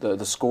guessing,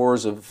 the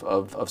scores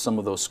of some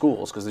of those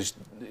schools, because these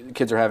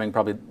kids are having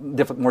probably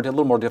a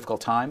little more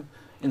difficult time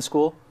in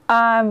school?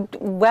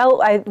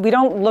 We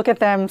don't look at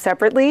them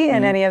separately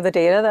in any of the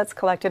data that's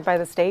collected by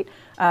the state.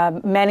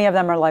 Many of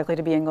them are likely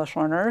to be English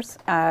learners.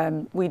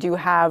 We do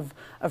have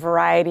a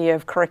variety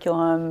of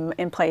curriculum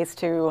in place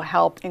to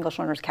help English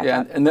learners catch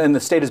up. And then the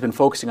state has been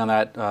focusing on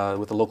that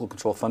with the local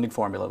control funding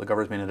formula. The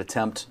governor's made an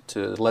attempt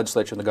the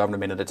legislature and the governor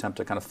made an attempt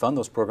to kind of fund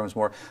those programs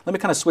more. Let me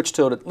kind of switch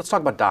to it. Let's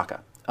talk about DACA.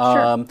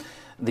 Sure.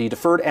 The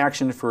Deferred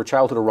Action for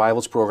Childhood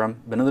Arrivals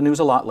program, been in the news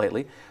a lot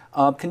lately.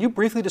 Can you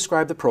briefly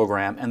describe the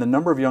program and the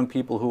number of young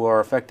people who are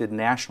affected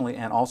nationally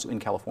and also in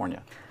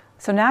California?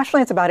 So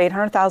nationally, it's about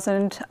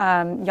 800,000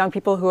 young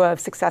people who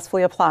have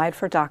successfully applied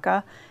for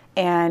DACA.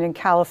 And in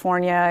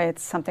California,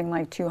 it's something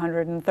like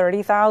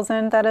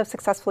 230,000 that have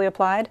successfully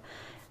applied.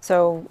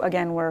 So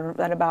again, we're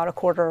at about a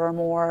quarter or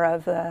more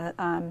of the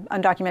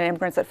undocumented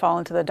immigrants that fall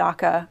into the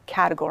DACA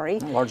category.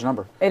 A large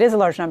number. It is a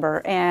large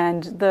number.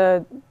 And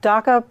the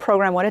DACA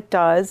program, what it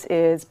does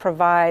is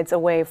provides a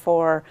way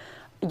for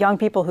young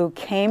people who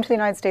came to the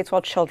United States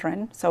while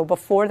children, so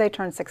before they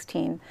turned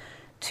 16,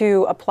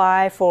 to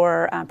apply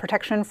for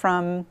protection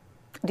from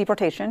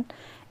deportation,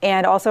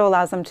 and also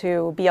allows them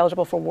to be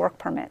eligible for work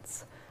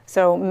permits.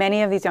 So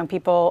many of these young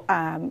people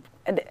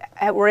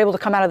were able to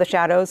come out of the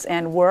shadows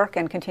and work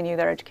and continue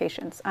their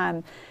educations.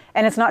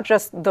 And it's not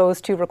just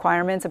those two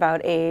requirements about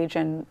age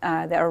and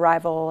their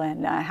arrival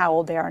and how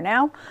old they are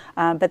now,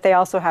 but they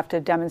also have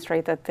to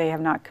demonstrate that they have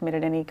not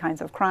committed any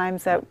kinds of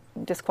crimes that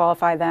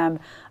disqualify them,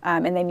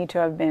 and they need to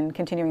have been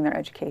continuing their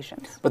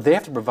educations. But they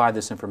have to provide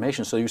this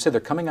information. So you said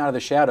they're coming out of the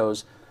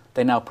shadows.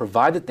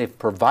 They've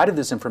provided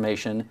this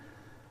information,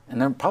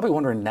 and they're probably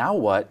wondering now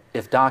what?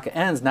 If DACA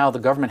ends, now the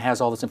government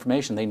has all this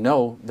information. They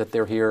know that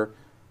they're here.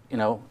 You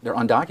know, they're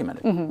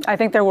undocumented. Mm-hmm. I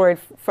think they're worried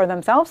for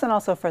themselves and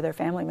also for their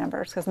family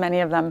members, because many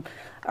of them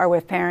are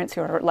with parents who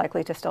are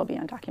likely to still be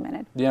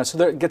undocumented. Yeah, so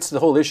that gets to the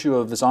whole issue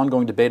of this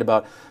ongoing debate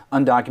about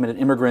undocumented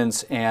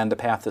immigrants and the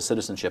path to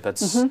citizenship.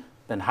 That's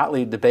been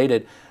hotly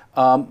debated.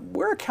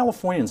 Where are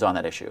Californians on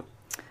that issue?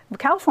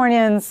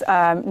 Californians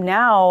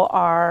now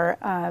are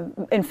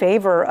in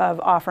favor of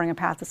offering a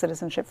path to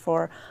citizenship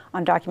for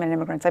undocumented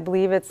immigrants. I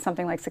believe it's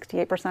something like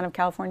 68% of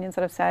Californians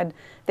that have said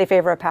they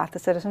favor a path to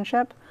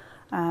citizenship.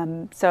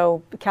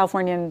 So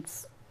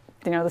Californians,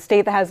 you know, the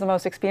state that has the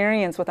most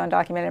experience with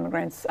undocumented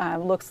immigrants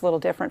looks a little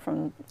different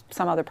from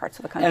some other parts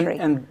of the country.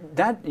 And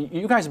that,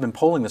 you guys have been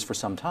polling this for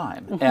some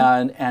time.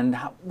 And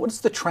what's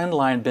the trend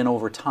line been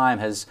over time?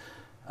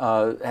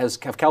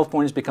 Have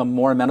Californians become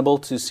more amenable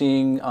to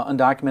seeing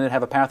undocumented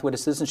have a pathway to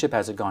citizenship?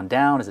 Has it gone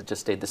down? Has it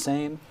just stayed the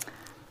same?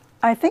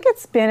 I think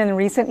it's been, in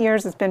recent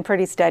years, it's been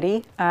pretty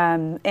steady.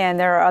 And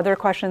there are other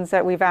questions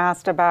that we've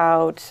asked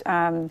about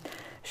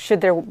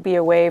should there be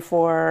a way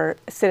for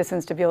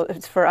citizens to be able,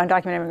 for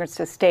undocumented immigrants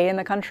to stay in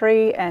the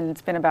country, and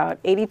it's been about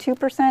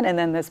 82%, and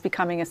then this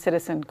becoming a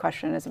citizen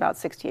question is about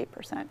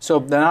 68%. So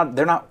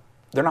they're not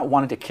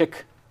wanting to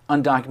kick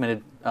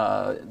undocumented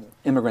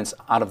immigrants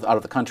out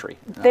of the country.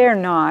 They're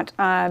not.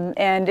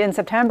 And in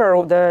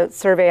September, the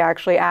survey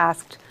actually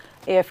asked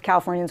if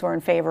Californians were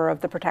in favor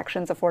of the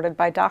protections afforded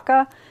by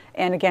DACA.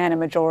 And again, a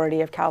majority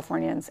of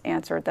Californians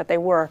answered that they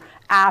were,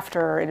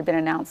 after it had been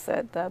announced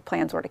that the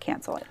plans were to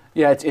cancel it.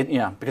 Yeah,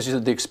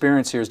 because the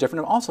experience here is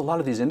different. Also, a lot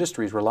of these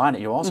industries rely on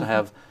it. You also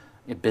have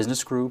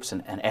business groups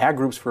and ag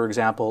groups, for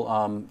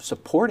example,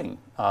 supporting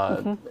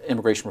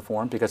immigration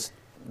reform because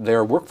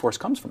their workforce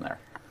comes from there.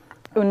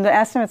 And the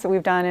estimates that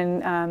we've done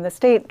in the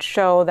state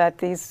show that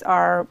these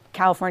are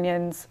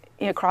Californians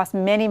across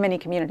many, many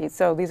communities.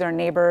 So these are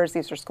neighbors,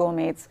 these are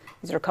schoolmates,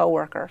 these are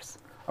co-workers.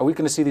 Are we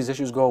going to see these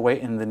issues go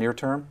away in the near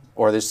term,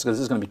 or this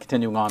is going to be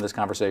continuing on this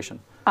conversation?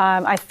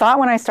 I thought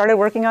when I started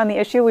working on the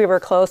issue, we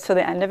were close to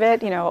the end of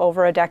it,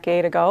 over a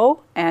decade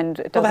ago, and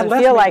it doesn't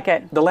feel like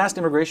it. The last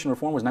immigration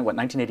reform was,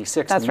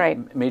 1986? That's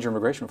right. Major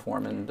immigration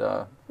reform, and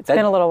it's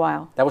been a little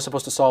while. That was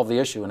supposed to solve the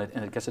issue, and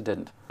I guess it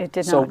didn't. It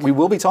did not. So we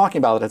will be talking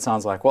about it, it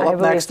sounds like. Well, I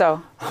believe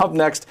so. Up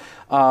next,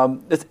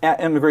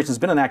 immigration has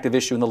been an active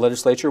issue in the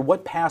legislature.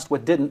 What passed,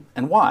 what didn't,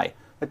 and why?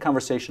 That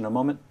conversation in a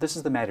moment. This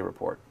is the Maddie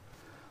Report.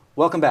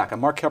 Welcome back. I'm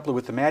Mark Kepler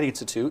with the Maddie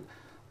Institute.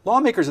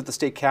 Lawmakers at the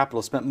state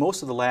capitol spent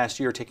most of the last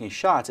year taking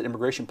shots at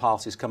immigration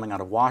policies coming out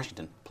of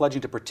Washington,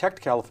 pledging to protect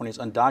California's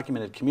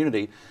undocumented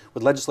community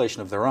with legislation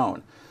of their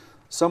own.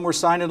 Some were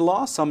signed into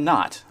law, some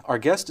not. Our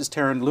guest is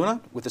Taryn Luna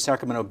with the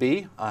Sacramento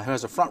Bee, who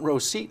has a front row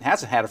seat,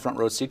 hasn't had a front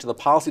row seat to the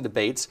policy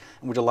debates,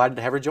 and we're delighted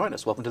to have her join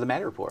us. Welcome to the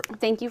Maddie Report.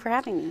 Thank you for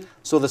having me.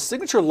 So the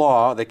signature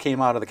law that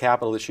came out of the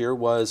Capitol this year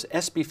was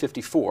SB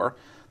 54,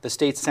 the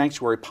state's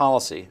sanctuary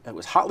policy. It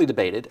was hotly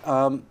debated.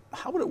 How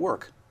would it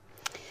work?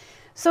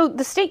 So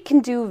the state can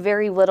do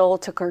very little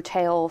to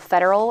curtail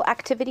federal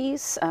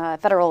activities,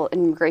 federal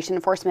immigration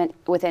enforcement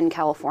within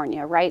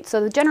California, right? So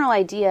the general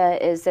idea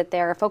is that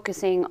they're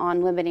focusing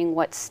on limiting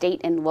what state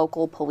and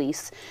local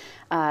police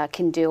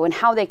can do and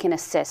how they can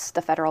assist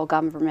the federal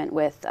government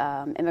with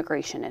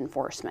immigration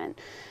enforcement.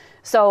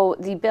 So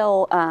the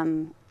bill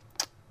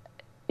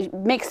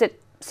makes it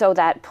so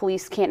that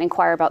police can't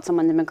inquire about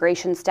someone's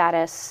immigration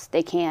status,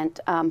 they can't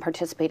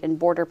participate in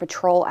border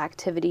patrol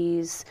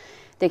activities,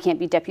 they can't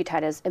be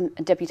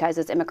deputized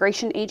as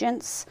immigration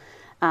agents,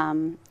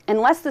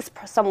 unless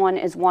someone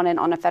is wanted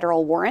on a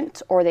federal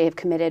warrant or they have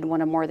committed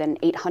one of more than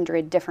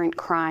 800 different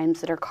crimes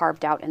that are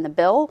carved out in the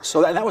bill.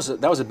 So that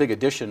was a big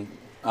addition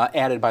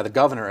added by the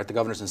governor at the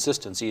governor's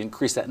insistence. He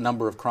increased that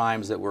number of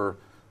crimes that were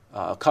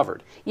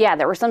covered. Yeah,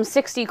 there were some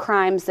 60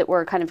 crimes that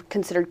were kind of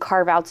considered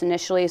carve-outs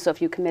initially, so if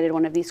you committed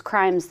one of these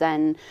crimes,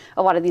 then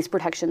a lot of these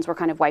protections were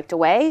kind of wiped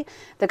away.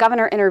 The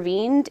governor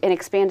intervened and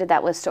expanded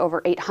that list to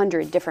over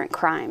 800 different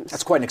crimes.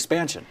 That's quite an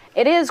expansion.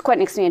 It is quite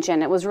an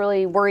expansion. It was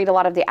really worried a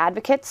lot of the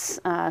advocates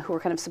who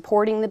were kind of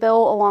supporting the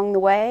bill along the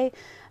way,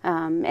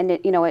 and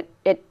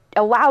it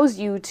allows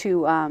you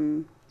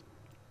to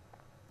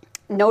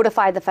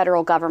notify the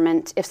federal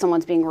government if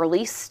someone's being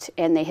released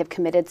and they have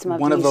committed some of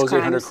these crimes. One of those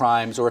 800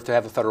 crimes, or if they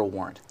have a federal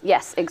warrant.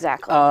 Yes,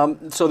 exactly.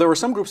 So there were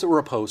some groups that were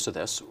opposed to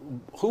this.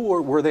 Who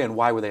were they and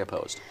why were they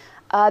opposed?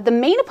 The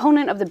main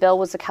opponent of the bill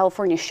was the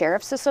California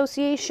Sheriff's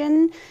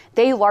Association.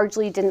 They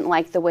largely didn't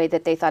like the way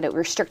that they thought it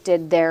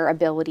restricted their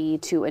ability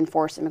to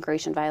enforce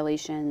immigration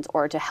violations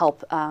or to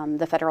help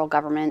the federal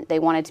government. They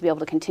wanted to be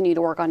able to continue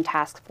to work on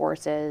task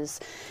forces.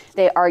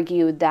 They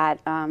argued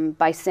that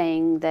by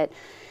saying that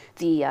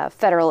the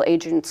federal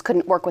agents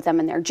couldn't work with them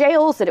in their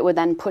jails, that it would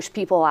then push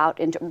people out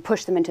and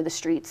push them into the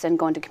streets and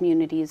go into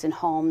communities and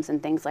homes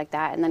and things like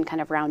that, and then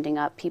kind of rounding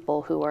up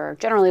people who are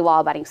generally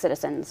law-abiding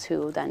citizens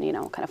who then,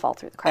 kind of fall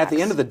through the cracks. At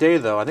the end of the day,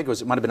 though, I think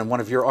it might have been in one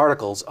of your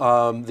articles,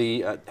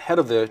 the head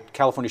of the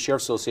California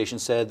Sheriff's Association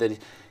said that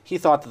he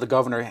thought that the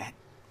governor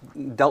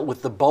dealt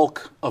with the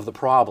bulk of the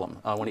problem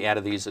when he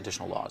added these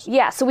additional laws.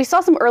 Yeah, so we saw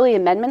some early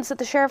amendments that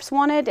the sheriffs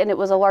wanted, and it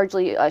was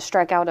largely a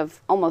strikeout of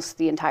almost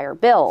the entire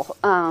bill.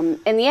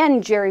 In the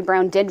end, Jerry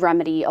Brown did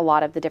remedy a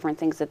lot of the different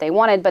things that they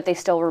wanted, but they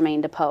still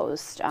remained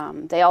opposed.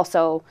 The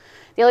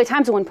LA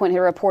Times at one point had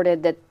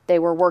reported that they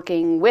were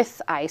working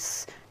with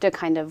ICE to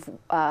kind of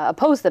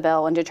oppose the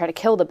bill and to try to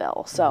kill the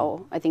bill.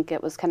 So I think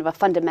it was kind of a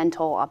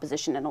fundamental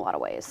opposition in a lot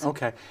of ways.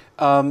 Okay.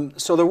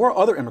 So there were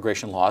other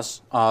immigration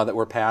laws that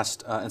were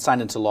passed and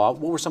signed into law.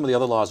 What were some of the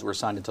other laws that were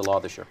signed into law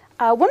this year?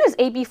 One is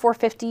AB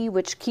 450,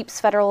 which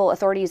keeps federal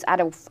authorities out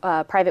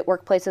of private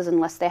workplaces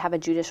unless they have a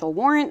judicial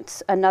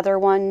warrant. Another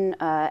one,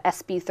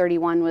 SB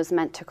 31, was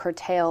meant to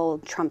curtail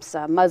Trump's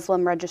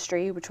Muslim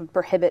registry, which would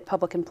prohibit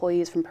public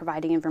employees from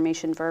providing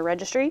information for a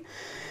registry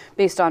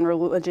based on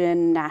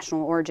religion,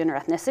 national origin, or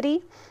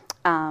ethnicity.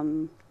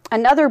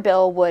 Another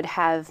bill would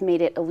have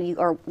made it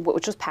illegal, or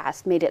which was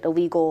passed, made it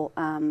illegal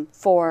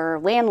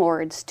for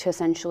landlords to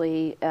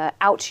essentially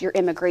out your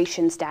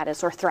immigration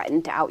status or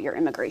threaten to out your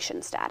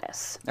immigration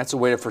status. That's a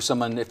way for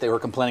someone, if they were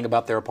complaining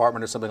about their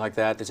apartment or something like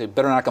that, they say,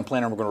 better not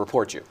complain or we're going to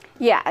report you.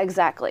 Yeah,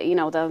 exactly.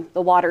 The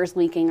water's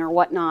leaking or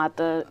whatnot,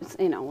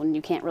 when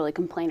you can't really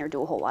complain or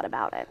do a whole lot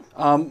about it.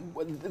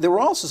 There were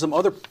also some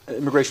other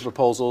immigration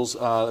proposals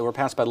that were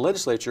passed by the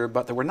legislature,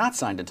 but that were not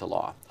signed into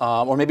law,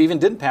 or maybe even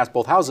didn't pass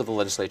both houses of the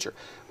legislature.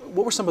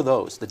 What were some of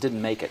those that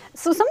didn't make it?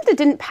 So some that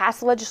didn't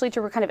pass the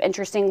legislature were kind of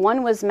interesting.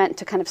 One was meant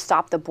to kind of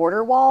stop the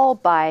border wall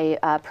by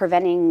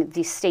preventing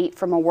the state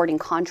from awarding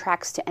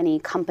contracts to any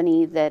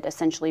company that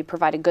essentially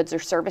provided goods or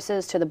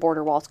services to the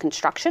border wall's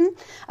construction.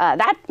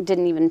 That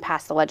didn't even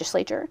pass the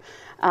legislature.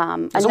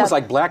 It's almost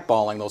like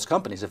blackballing those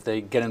companies. If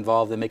they get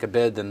involved, they make a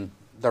bid, then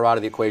they're out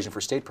of the equation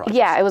for state projects.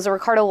 Yeah, it was a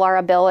Ricardo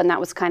Lara bill, and that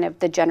was kind of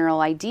the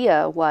general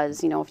idea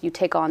was, if you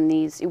take on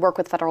these, you work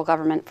with federal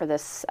government for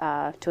this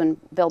to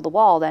build the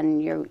wall, then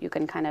you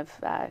can kind of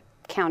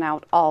count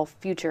out all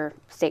future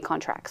state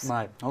contracts.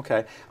 Right,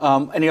 okay.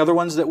 Any other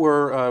ones that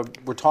were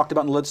talked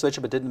about in the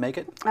legislature but didn't make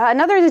it?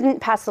 Another that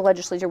didn't pass the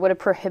legislature would have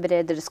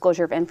prohibited the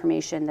disclosure of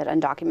information that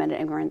undocumented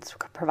immigrants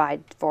could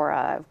provide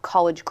for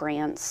college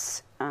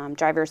grants,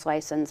 driver's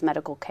license,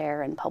 medical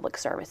care, and public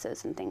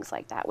services and things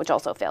like that, which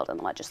also failed in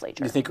the legislature.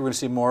 Do you think we're going to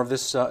see more of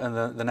this in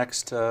the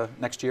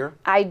next year?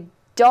 I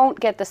don't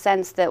get the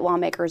sense that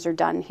lawmakers are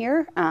done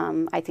here.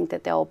 I think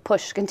that they'll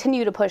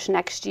continue to push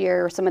next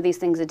year. Some of these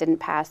things that didn't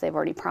pass, they've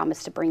already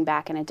promised to bring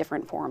back in a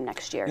different form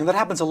next year. And that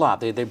happens a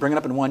lot. They bring it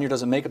up in 1 year,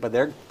 doesn't make it, but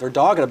they're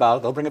dogged about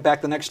it. They'll bring it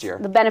back the next year.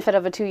 The benefit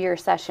of a 2-year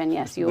session,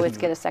 yes, you always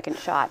get a second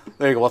shot.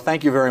 There you go. Well,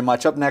 thank you very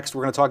much. Up next,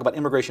 we're going to talk about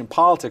immigration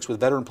politics with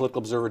veteran political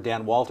observer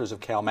Dan Walters of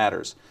Cal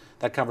Matters.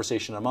 That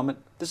conversation in a moment.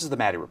 This is the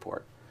Maddie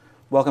Report.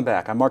 Welcome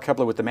back. I'm Mark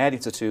Kepler with the Maddie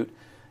Institute.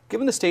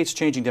 Given the state's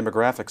changing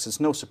demographics, it's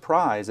no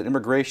surprise that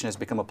immigration has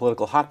become a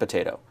political hot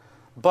potato.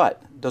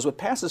 But does what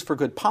passes for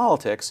good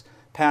politics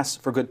pass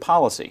for good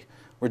policy?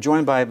 We're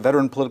joined by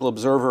veteran political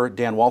observer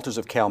Dan Walters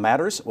of Cal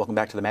Matters. Welcome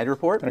back to the Maddie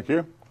Report. Thank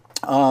you.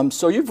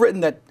 So you've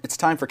written that it's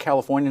time for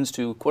Californians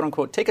to, quote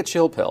unquote, take a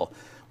chill pill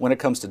when it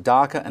comes to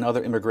DACA and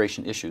other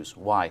immigration issues.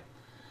 Why?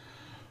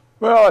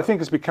 Well, I think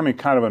it's becoming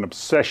kind of an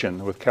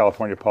obsession with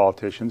California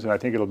politicians, and I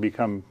think it'll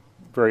become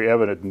very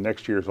evident in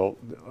next year's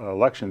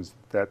elections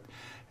that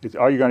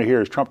all you're going to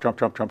hear is Trump, Trump,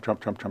 Trump, Trump, Trump,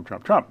 Trump, Trump,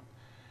 Trump, Trump.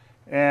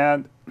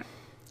 And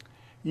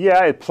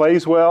yeah, it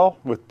plays well,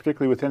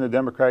 particularly within the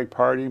Democratic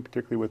Party,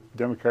 particularly with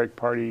Democratic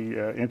Party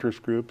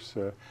interest groups.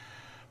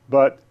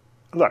 But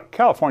look,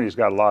 California's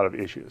got a lot of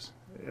issues,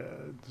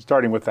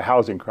 starting with the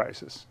housing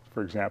crisis,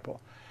 for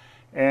example.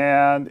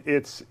 And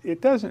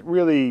it doesn't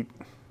really,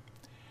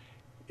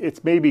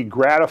 it's maybe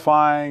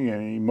gratifying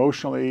and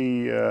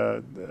emotionally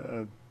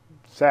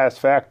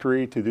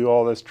satisfactory to do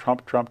all this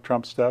Trump, Trump,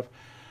 Trump stuff.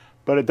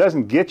 But it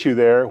doesn't get you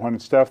there when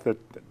it's stuff that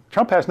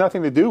Trump has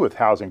nothing to do with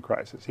housing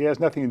crisis. He has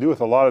nothing to do with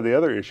a lot of the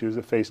other issues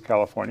that face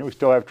California. We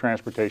still have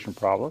transportation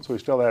problems. We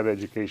still have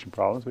education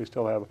problems. We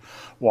still have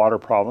water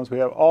problems. We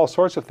have all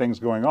sorts of things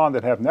going on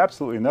that have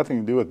absolutely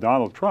nothing to do with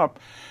Donald Trump.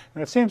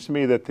 And it seems to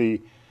me that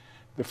the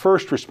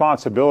first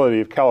responsibility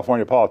of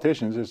California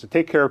politicians is to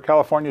take care of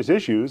California's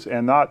issues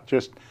and not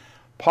just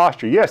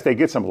posture. Yes, they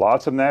get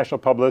lots of national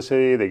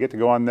publicity. They get to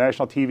go on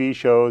national TV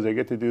shows. They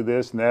get to do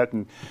this and that.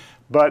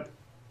 But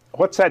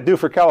what's that do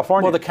for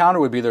California? Well, the counter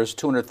would be there's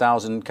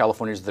 200,000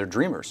 Californians that are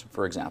dreamers,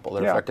 for example,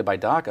 that are affected by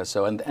DACA.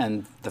 So,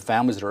 and the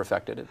families that are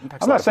affected. It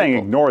impacts I'm not saying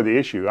ignore the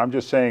issue. I'm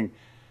just saying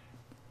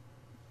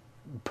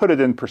put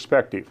it in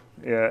perspective.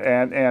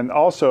 And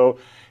also,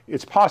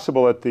 it's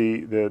possible that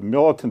the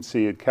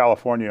militancy in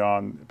California,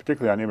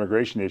 particularly on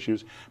immigration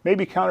issues, may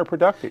be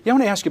counterproductive. Yeah, I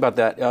want to ask you about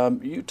that.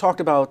 You talked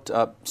about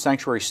the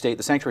sanctuary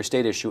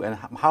state issue, and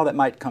how that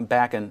might come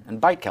back and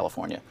bite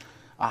California.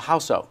 How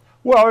so?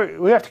 Well,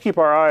 we have to keep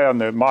our eye on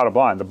the bottom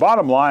line. The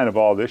bottom line of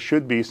all this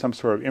should be some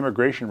sort of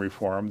immigration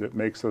reform that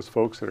makes those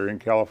folks that are in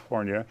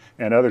California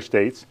and other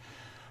states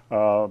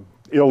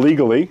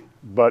illegally,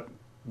 but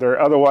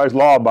they're otherwise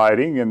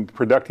law-abiding and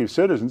productive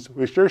citizens.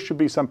 There should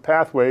be some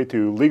pathway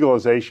to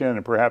legalization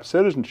and perhaps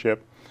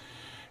citizenship,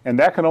 and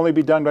that can only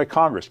be done by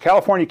Congress.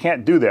 California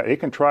can't do that. It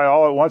can try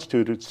all it wants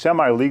to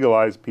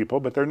semi-legalize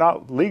people, but they're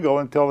not legal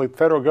until the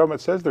federal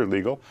government says they're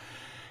legal.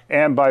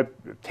 And by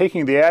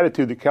taking the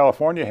attitude that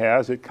California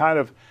has, it kind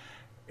of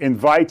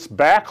invites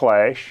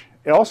backlash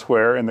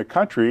elsewhere in the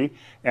country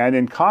and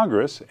in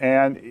Congress.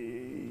 And,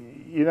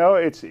 you know,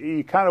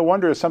 you kind of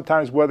wonder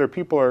sometimes whether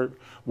people are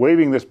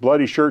waving this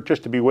bloody shirt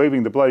just to be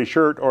waving the bloody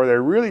shirt, or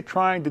they're really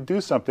trying to do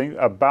something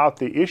about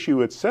the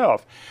issue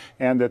itself.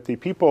 And that the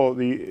people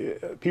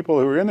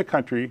who are in the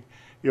country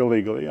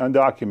illegally,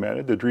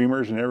 undocumented, the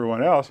dreamers and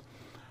everyone else,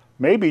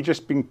 maybe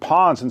just being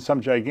pawns in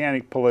some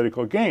gigantic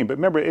political game. But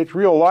remember, it's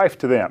real life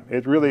to them.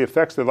 It really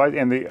affects their life,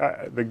 and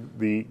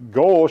the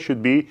goal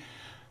should be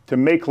to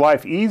make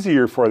life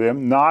easier for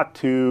them, not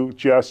to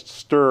just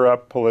stir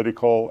up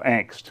political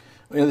angst.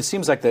 You know, it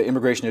seems like the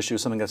immigration issue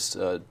is something that's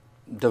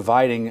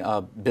dividing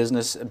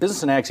business.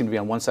 Business and ag seem to be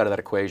on one side of that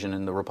equation,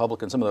 and the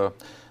Republicans, some of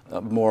the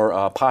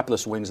more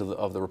populist wings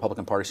of the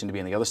Republican Party seem to be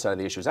on the other side of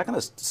the issue. Is that going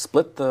to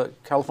split the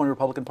California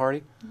Republican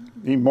Party?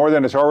 More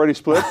than it's already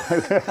split?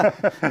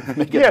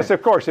 Yes,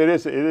 of course. It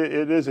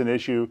is an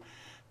issue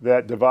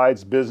that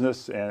divides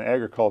business and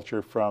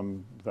agriculture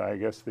from, I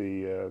guess,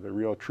 the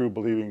real true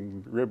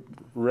believing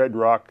red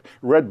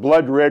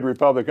blood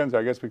Republicans,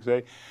 I guess we could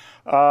say.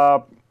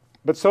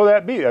 But so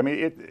that be. I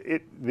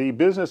mean, the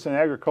business and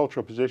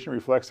agricultural position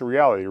reflects the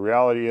reality. The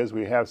reality is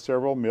we have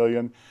several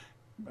million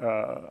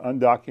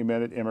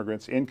undocumented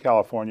immigrants in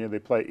California. They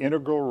play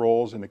integral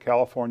roles in the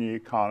California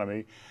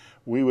economy.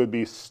 We would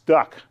be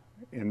stuck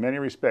in many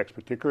respects,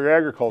 particularly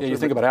agriculture. Yeah, you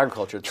think about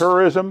agriculture. It's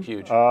tourism,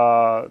 huge.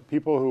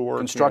 People who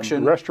work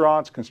in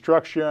restaurants,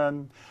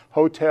 construction,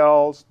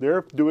 hotels.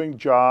 They're doing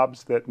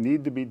jobs that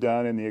need to be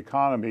done in the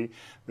economy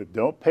that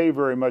don't pay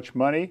very much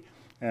money.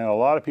 And a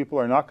lot of people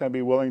are not going to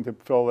be willing to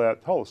fill that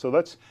hole. So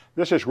let's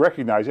just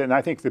recognize it. And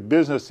I think the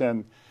business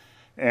and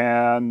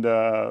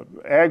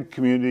ag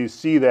communities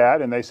see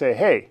that, and they say,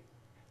 hey,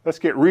 let's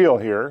get real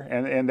here.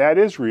 And that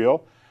is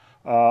real.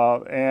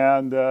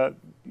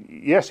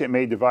 Yes, it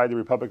may divide the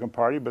Republican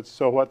Party, but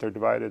so what? They're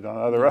divided on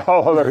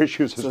all other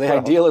issues as well. So the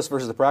idealists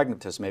versus the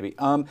pragmatists, maybe.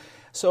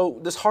 So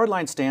this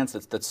hardline stance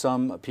that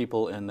some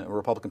people in the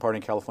Republican Party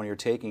in California are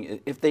taking,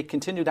 if they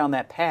continue down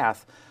that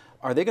path,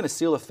 Are they going to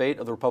seal the fate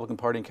of the Republican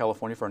Party in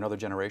California for another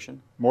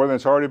generation? More than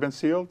it's already been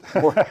sealed?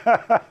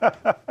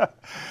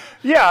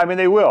 Yeah, I mean,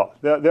 they will.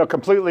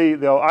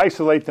 They'll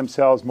isolate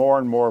themselves more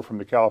and more from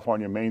the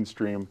California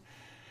mainstream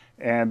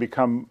and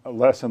become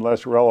less and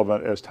less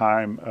relevant as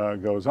time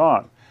goes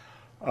on.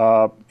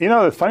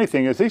 The funny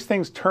thing is these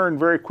things turn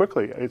very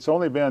quickly. It's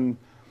only been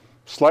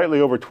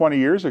slightly over 20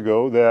 years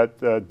ago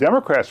that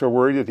Democrats were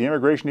worried that the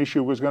immigration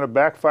issue was going to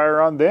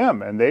backfire on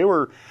them, and they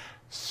were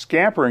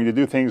scampering to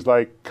do things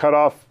like cut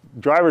off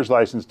driver's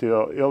license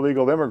to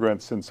illegal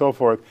immigrants and so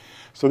forth.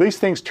 So these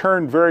things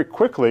turn very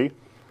quickly,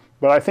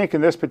 but I think in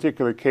this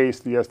particular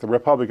case, yes, the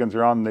Republicans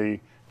are on the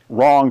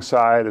wrong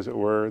side, as it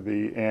were,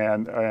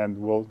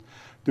 and will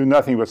do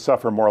nothing but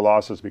suffer more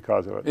losses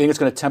because of it. You think it's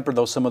going to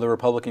temper some of the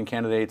Republican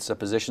candidates'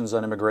 positions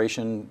on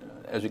immigration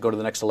as we go to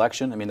the next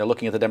election? I mean, they're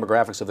looking at the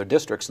demographics of their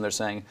districts and they're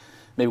saying,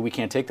 maybe we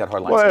can't take that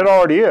hard line. Well, it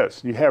already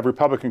is. You have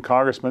Republican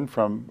congressmen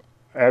from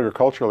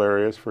agricultural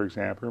areas, for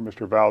example,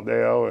 Mr.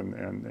 Valdeo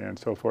and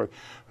so forth,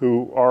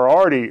 who are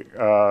already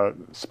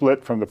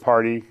split from the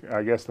party,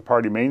 I guess the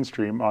party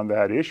mainstream on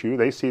that issue.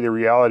 They see the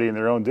reality in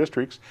their own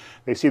districts.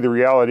 They see the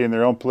reality in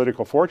their own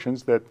political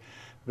fortunes that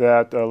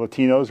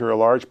Latinos are a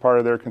large part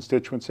of their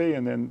constituency,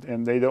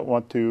 and they don't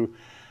want to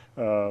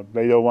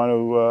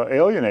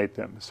alienate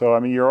them. So I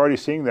mean, you're already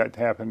seeing that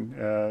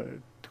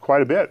happen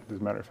quite a bit,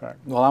 as a matter of fact.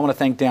 Well, I want to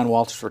thank Dan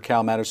Walters for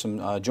Cal Matters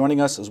from joining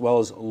us, as well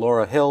as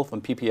Laura Hill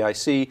from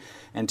PPIC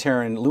and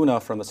Taryn Luna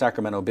from the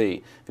Sacramento Bee.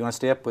 If you want to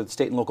stay up with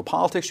state and local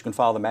politics, you can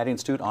follow the Maddie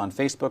Institute on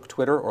Facebook,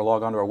 Twitter, or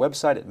log on to our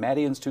website at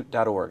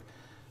maddieinstitute.org.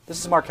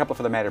 This is Mark Kepler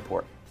for the Maddie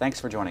Report. Thanks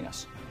for joining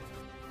us.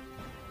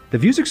 The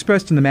views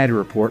expressed in the Maddie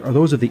Report are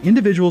those of the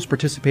individuals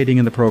participating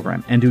in the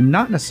program and do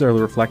not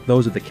necessarily reflect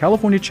those of the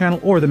California Channel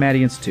or the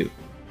Maddie Institute.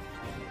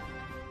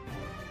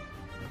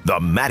 The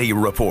Maddie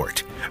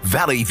Report,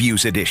 Valley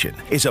Views Edition,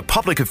 is a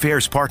public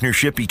affairs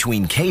partnership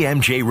between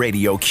KMJ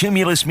Radio,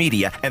 Cumulus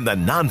Media, and the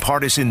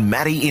nonpartisan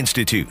Maddie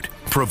Institute,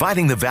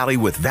 providing the Valley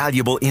with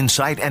valuable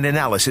insight and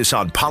analysis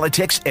on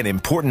politics and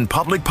important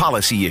public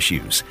policy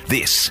issues.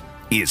 This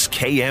is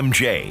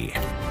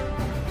KMJ.